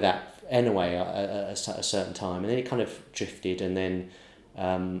toying with that anyway at a certain time, and then it kind of drifted, and then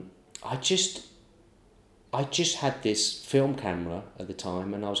I just had this film camera at the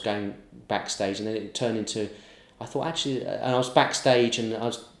time, and I was going backstage, and then it turned into, I thought actually, and I was backstage, and I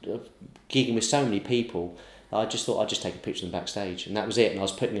was gigging with so many people, I just thought I'd just take a picture of them backstage, and that was it. And I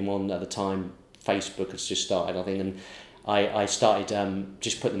was putting them on at the time. Facebook had just started, I think, and I started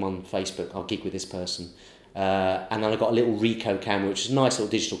just putting them on Facebook. I'll gig with this person, and then I got a little Ricoh camera, which is a nice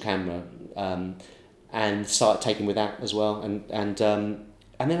little digital camera, and started taking with that as well. And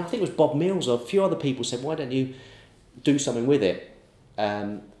then I think it was Bob Mills or a few other people said, "Why don't you do something with it?"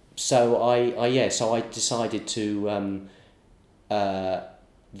 So I decided to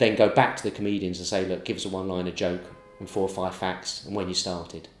then go back to the comedians and say, "Look, give us a one-liner joke and 4 or 5 facts and when you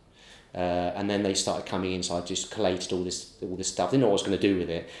started." And then they started coming in, so I just collated all this stuff. Didn't know what I was going to do with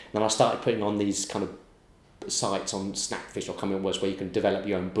it. And then I started putting on these kind of sites on Snapfish or Coming Was where you can develop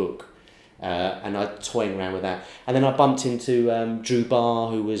your own book. And I toying around with that. And then I bumped into Drew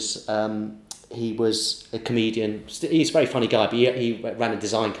Barr, who was he was a comedian. He's a very funny guy, but he ran a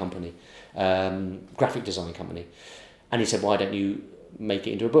design company, graphic design company. And he said, "Why don't you make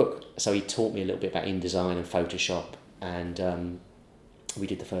it into a book?" So he taught me a little bit about InDesign and Photoshop, and we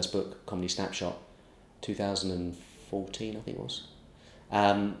did the first book, Comedy Snapshot, 2014, I think it was.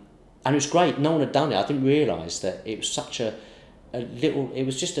 And it was great. No one had done it. I didn't realise that it was such a little. It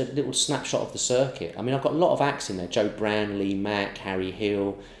was just a little snapshot of the circuit. I mean, I've got a lot of acts in there: Joe Branley, Mac, Harry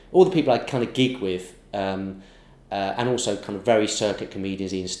Hill, all the people I kind of gig with, and also kind of very circuit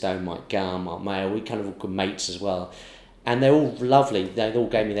comedians: Ian Stone, Mike Garr, Mark Mayo. We kind of all good mates as well, and they're all lovely. They all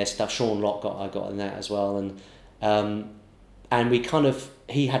gave me their stuff. Sean Locke I got in that as well, and we kind of,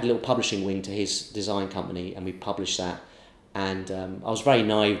 he had a little publishing wing to his design company, and we published that. And I was very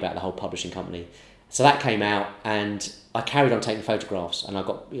naive about the whole publishing company. So that came out, and I carried on taking photographs, and I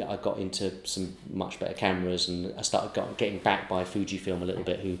got into some much better cameras, and I started getting backed by Fujifilm a little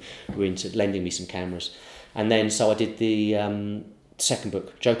bit, who were into lending me some cameras. And then so I did the second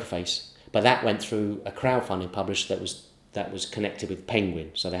book, Joker Face, but that went through a crowdfunding publisher that was connected with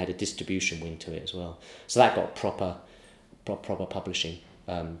Penguin, so they had a distribution wing to it as well. So that got proper publishing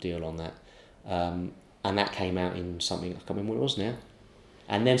deal on that, and that came out in something, I can't remember what it was now.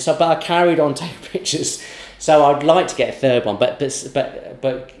 And then but I carried on taking pictures, so I'd like to get a third one,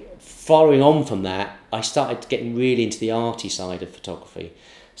 but following on from that, I started getting really into the arty side of photography.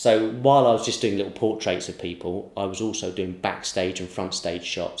 So while I was just doing little portraits of people, I was also doing backstage and front stage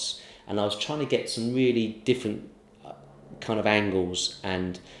shots, and I was trying to get some really different kind of angles,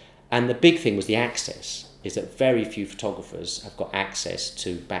 and the big thing was the access. Is that very few photographers have got access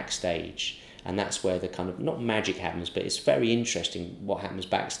to backstage, and that's where the kind of, not magic happens, but it's very interesting what happens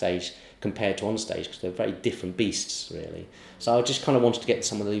backstage compared to on stage, because they're very different beasts, really. So I just kind of wanted to get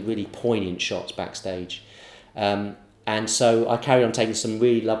some of the really poignant shots backstage, and so I carried on taking some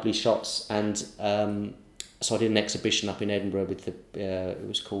really lovely shots, and so I did an exhibition up in Edinburgh with it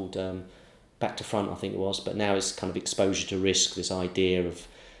was called Back to Front, I think it was, but now it's kind of Exposure to Risk, this idea of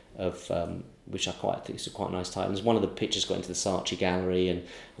which I quite think is a quite nice title. There's one of the pictures got into the Saatchi Gallery, and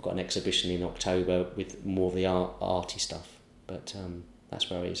I've got an exhibition in October with more of the arty stuff. But that's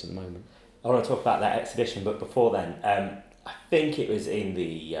where it is at the moment. I want to talk about that exhibition, but before then, I think it was in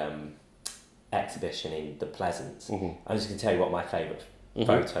the exhibition in the Pleasance. Mm-hmm. I'm just going to tell you what my favourite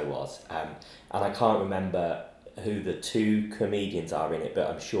photo was, and I can't remember who the two comedians are in it, but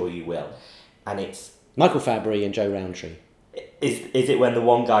I'm sure you will. And it's Michael Fabry and Joe Rowntree. Is it when the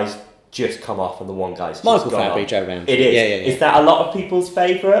one guy's just come off and the one guy's just Michael gone Fabry, on? Joe Rowntree. It is. Yeah. Is that a lot of people's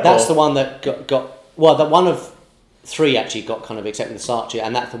favourite? That's the one that got well, the one of 3 actually got kind of accepted the Saatchi,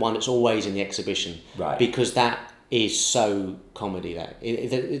 and that's the one that's always in the exhibition. Right. Because that is so comedy,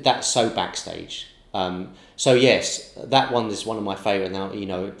 that's so backstage. So yes, that one is one of my favourite now. You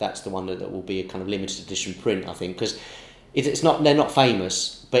know, that's the one that will be a kind of limited edition print, I think, because it's not, they're not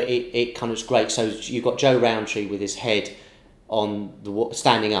famous, but it kind of is great. So you've got Joe Rowntree with his head on the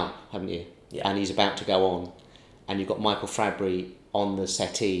standing up, haven't you? Yeah. And he's about to go on, and you've got Michael Fabry on the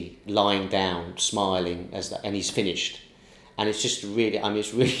settee, lying down, smiling and he's finished, and it's just really, I mean,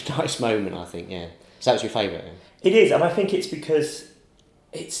 it's a really nice moment, I think. Yeah. So that was your favourite? Yeah? It is, and I think it's because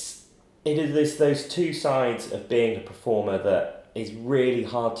it is those two sides of being a performer that is really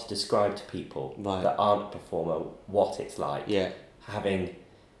hard to describe to people that aren't a performer what it's like. Yeah. Having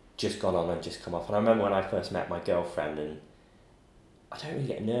just gone on and just come off. And I remember when I first met my girlfriend, and I don't really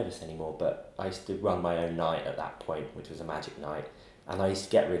get nervous anymore, but I used to run my own night at that point, which was a magic night, and I used to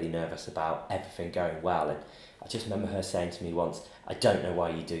get really nervous about everything going well. And I just remember her saying to me once, "I don't know why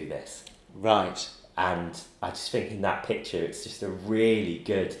you do this." Right. And I just think in that picture, it's just a really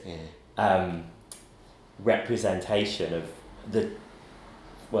good representation of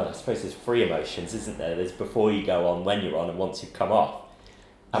I suppose there's three emotions, isn't there? There's before you go on, when you're on, and once you've come off.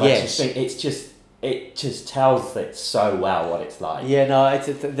 And Yes. I just think it just tells it so well what it's like. Yeah, no,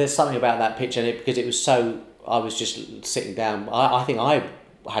 there's something about that picture, because it was so. I was just sitting down. I think I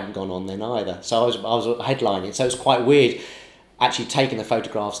hadn't gone on then either, so I was headlining. So it's quite weird, actually taking the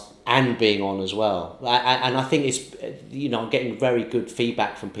photographs and being on as well. And I think it's, I'm getting very good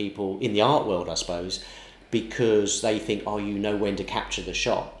feedback from people in the art world, I suppose, because they think, you know when to capture the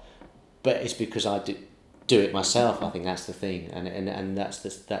shot, but it's because I do it myself. I think that's the thing, and that's the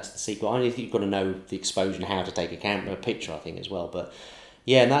secret. I think you've got to know the exposure and how to take a picture, I think, as well. But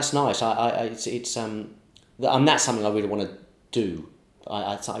yeah, and that's nice. And that's something I really want to do.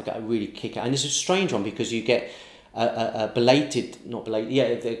 I really kick it, and it's a strange one because you get a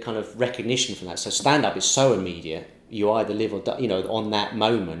the kind of recognition from that. So stand up is so immediate. You either live or die, on that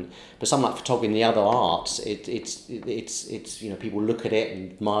moment. But something like photography and the other arts, it's people look at it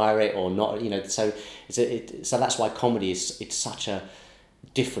and admire it or not. So so that's why comedy it's such a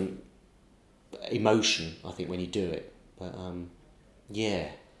different emotion, I think, when you do it. But yeah.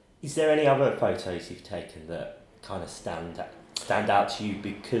 Is there any other photos you've taken that kind of stand out to you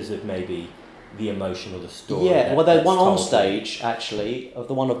because of maybe the emotion or the story? Yeah, well, there's one on told? stage, actually, of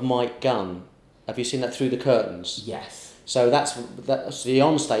the one of Mike Gunn. Have you seen that, Through the Curtains? Yes. So that's the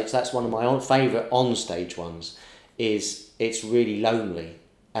on stage. That's one of my favourite on stage ones. It's really lonely,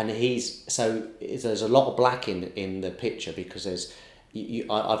 and there's a lot of black in the picture because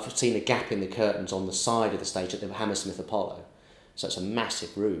I've seen a gap in the curtains on the side of the stage at the Hammersmith Apollo, so it's a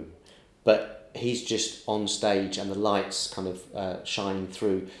massive room, but he's just on stage and the lights kind of shining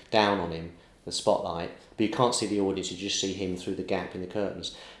through down on him, the spotlight, but you can't see the audience. You just see him through the gap in the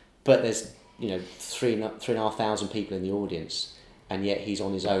curtains, but there's 3,500 people in the audience, and yet he's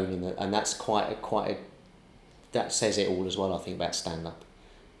on his own and that's quite a that says it all as well, I think, about stand up.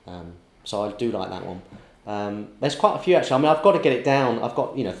 So I do like that one. There's quite a few actually. I mean, I've got to get it down. I've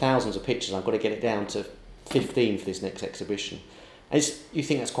got thousands of pictures. I've got to get it down to 15 for this next exhibition. And you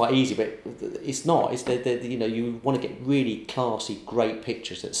think that's quite easy, but it's not. It's you want to get really classy, great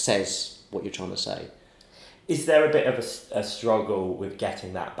pictures that says what you're trying to say. Is there a bit of a struggle with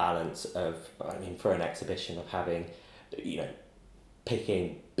getting that balance for an exhibition of having,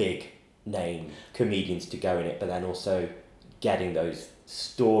 picking big name comedians to go in it, but then also getting those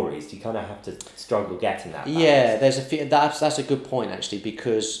stories? Do you kind of have to struggle getting that balance? Yeah, there's a few. That's a good point actually,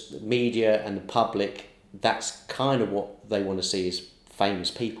 because media and the public, that's kind of what they want to see is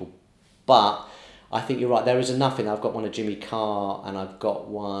famous people. But I think you're right. There is enough in. I've got one of Jimmy Carr and I've got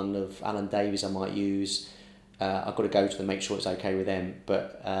one of Alan Davies I might use. I've got to go to them, make sure it's okay with them.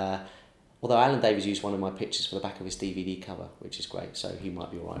 But although Alan Davies used one of my pictures for the back of his DVD cover, which is great, so he might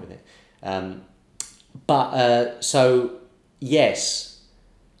be all right with it. So yes,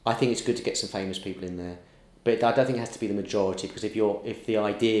 I think it's good to get some famous people in there, but I don't think it has to be the majority, because if the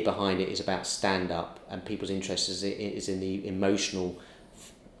idea behind it is about stand up and people's interest is in the emotional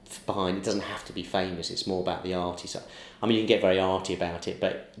behind it, doesn't have to be famous. It's more about the arty. So I mean, you can get very arty about it,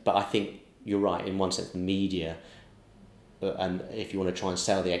 but I think you're right in one sense. The media, and if you want to try and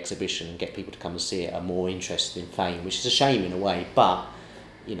sell the exhibition and get people to come and see it, are more interested in fame, which is a shame in a way, but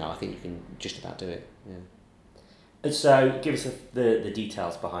I think you can just about do it. Yeah. And so give us the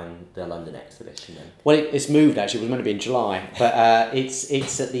details behind the London exhibition then. Well, it's moved actually. It was meant to be in July, but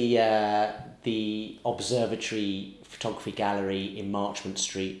it's at the Observatory Photography Gallery in Marchmont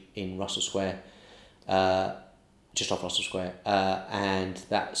Street in Russell Square, just off Russell Square, and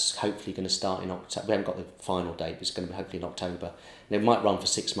that's hopefully going to start in October. We haven't got the final date, but it's going to be hopefully in October, and it might run for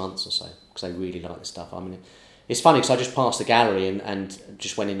 6 months or so, because I really like the stuff. I mean, it's funny because I just passed the gallery and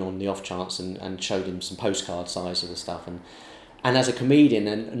just went in on the off chance and showed him some postcard size of the stuff, and as a comedian,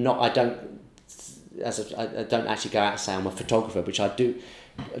 and I don't actually go out and say I'm a photographer, which I do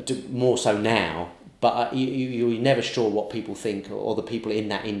more so now, but you're never sure what people think, or the people in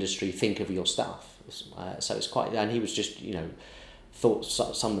that industry think of your stuff. So it's quite, and he was just thought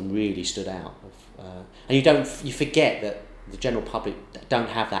some of them really stood out, and you forget that the general public don't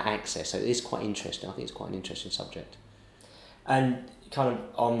have that access, so it is quite interesting. I think it's quite an interesting subject. And kind of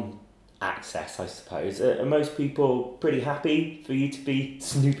on access, I suppose, are most people pretty happy for you to be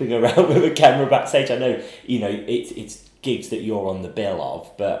snooping around with a camera backstage? I know it's gigs that you're on the bill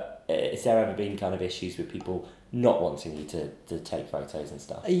of, but has there ever been kind of issues with people not wanting you to take photos and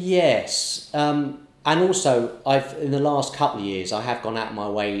stuff? Yes, and also in the last couple of years I have gone out of my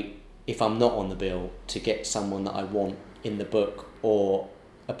way, if I'm not on the bill, to get someone that I want in the book, or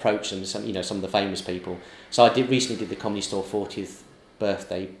approach them, some of the famous people. So I recently did the Comedy Store 40th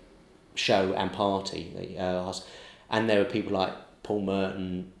birthday show and party, and there were people like Paul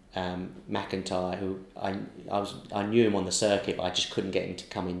Merton, McIntyre, who I knew him on the circuit, but I just couldn't get him to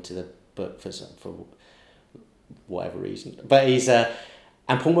come into the book for whatever reason. But he's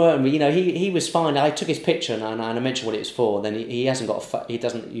and Paul Merton, he was fine. I took his picture and I mentioned what it was for. Then he hasn't got he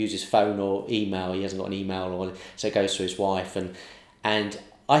doesn't use his phone or email. He hasn't got an email, so it goes to his wife. And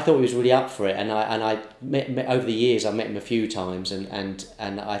I thought he was really up for it. And I met over the years. I met him a few times, and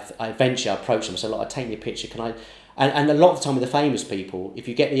I eventually approached him. I said, "Look, I'll take your picture. Can I?" And a lot of the time with the famous people, if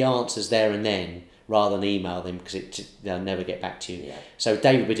you get the answers there and then, rather than email them, because they'll never get back to you. Yeah. So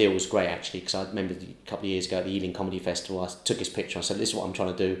David Baddiel was great, actually, because I remember a couple of years ago at the Ealing Comedy Festival, I took his picture, I said, "This is what I'm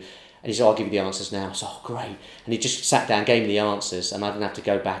trying to do." And he said, "I'll give you the answers now." I said, "Oh, great." And he just sat down, gave me the answers, and I didn't have to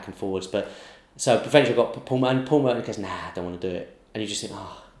go back and forwards. But so eventually I got Paul Merton goes, "Nah, I don't want to do it." And you just think,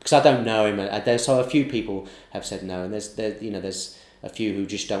 because I don't know him. So a few people have said no, and there's a few who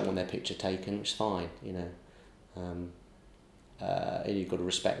just don't want their picture taken, which is fine, and you've got to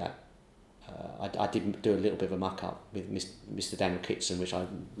respect that. I did do a little bit of a muck-up with Mr. Daniel Kitson, which I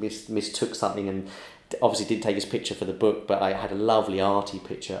mistook something, and obviously did take his picture for the book, but I had a lovely arty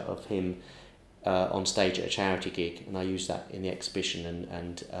picture of him on stage at a charity gig, and I used that in the exhibition,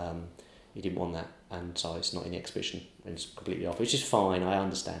 and he didn't want that, and so it's not in the exhibition, and it's completely off, which is fine. I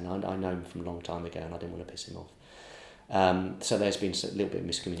understand. I know him from a long time ago, and I didn't want to piss him off. So there's been a little bit of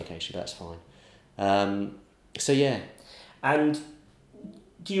miscommunication, but that's fine. So yeah. And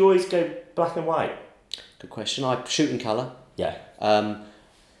do you always go black and white? Good question. I shoot in colour. Yeah.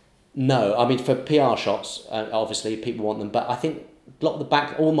 No, I mean for PR shots, obviously people want them, but I think a lot of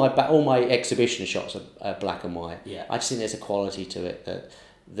the all my exhibition shots are black and white. Yeah. I just think there's a quality to it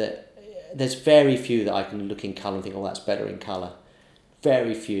that there's very few that I can look in colour and think, "Oh, that's better in colour."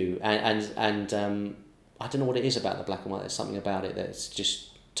 Very few, and I don't know what it is about the black and white. There's something about it that's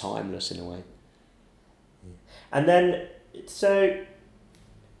just timeless in a way. And then, so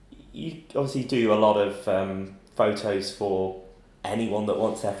you obviously do a lot of photos for anyone that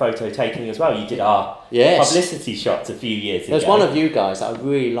wants their photo taken as well. You did our publicity shots a few years ago. There's one of you guys that I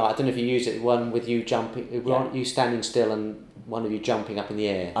really like. I don't know if you use it. One with you jumping, you standing still, and one of you jumping up in the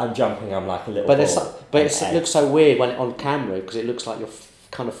air. I'm jumping. I'm like a little. But it looks so weird when on camera because it looks like you're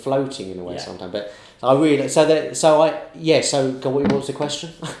kind of floating in a way sometimes. But I really So what was the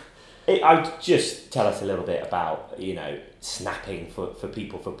question? I just tell us a little bit about snapping for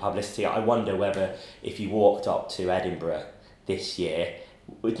people for publicity. I wonder whether if you walked up to Edinburgh this year,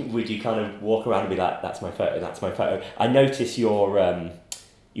 would you kind of walk around and be like, "That's my photo, that's my photo." I notice your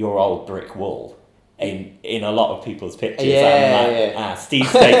old brick wall in a lot of people's pictures. I'm like,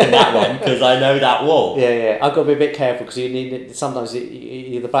 Steve's taken that one because I know that wall. Yeah. I've got to be a bit careful because you need it. Sometimes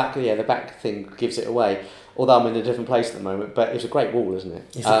the back thing gives it away. Although I'm in a different place at the moment, but it's a great wall, isn't it?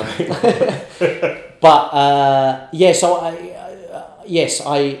 It's a great wall. But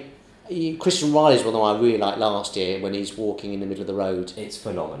Christian Riley's one that I really liked last year when he's walking in the middle of the road. It's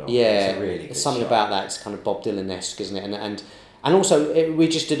phenomenal. Yeah, it's a really good there's something shot. about that. It's kind of Bob Dylan-esque, isn't it? And also we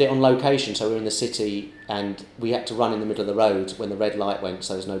just did it on location, so we were in the city and we had to run in the middle of the road when the red light went,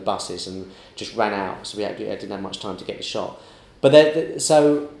 so there's no buses, and just ran out, so we didn't have much time to get the shot. But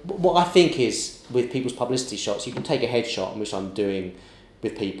so what I think is with people's publicity shots, you can take a headshot, which I'm doing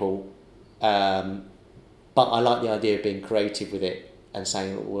with people, but I like the idea of being creative with it and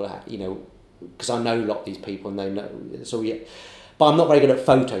saying, well, because I know a lot of these people and they know. So but I'm not very good at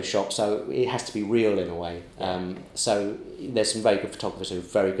Photoshop, so it has to be real in a way. So there's some very good photographers who are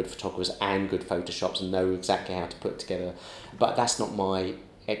very good photographers and good Photoshops and know exactly how to put it together. But that's not my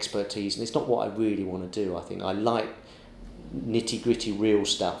expertise, and it's not what I really want to do. I think I like nitty-gritty real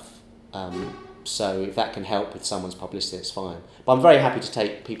stuff, so if that can help with someone's publicity, it's fine. But I'm very happy to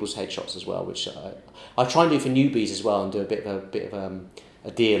take people's headshots as well, which I try and do for newbies as well, and do a bit of a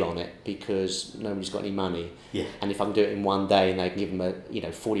deal on it because nobody's got any money. Yeah. And if I can do it in one day and they can give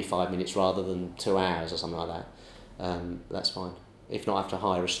them 45 minutes rather than 2 hours or something like that, that's fine. If not, I have to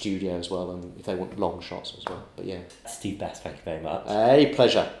hire a studio as well, and if they want long shots as well. But yeah. Steve Best, thank you very much. Hey,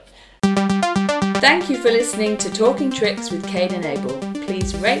 pleasure. Thank you for listening to Talking Tricks with Kane and Abel.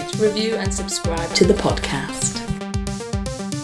 Please rate, review and subscribe to the podcast.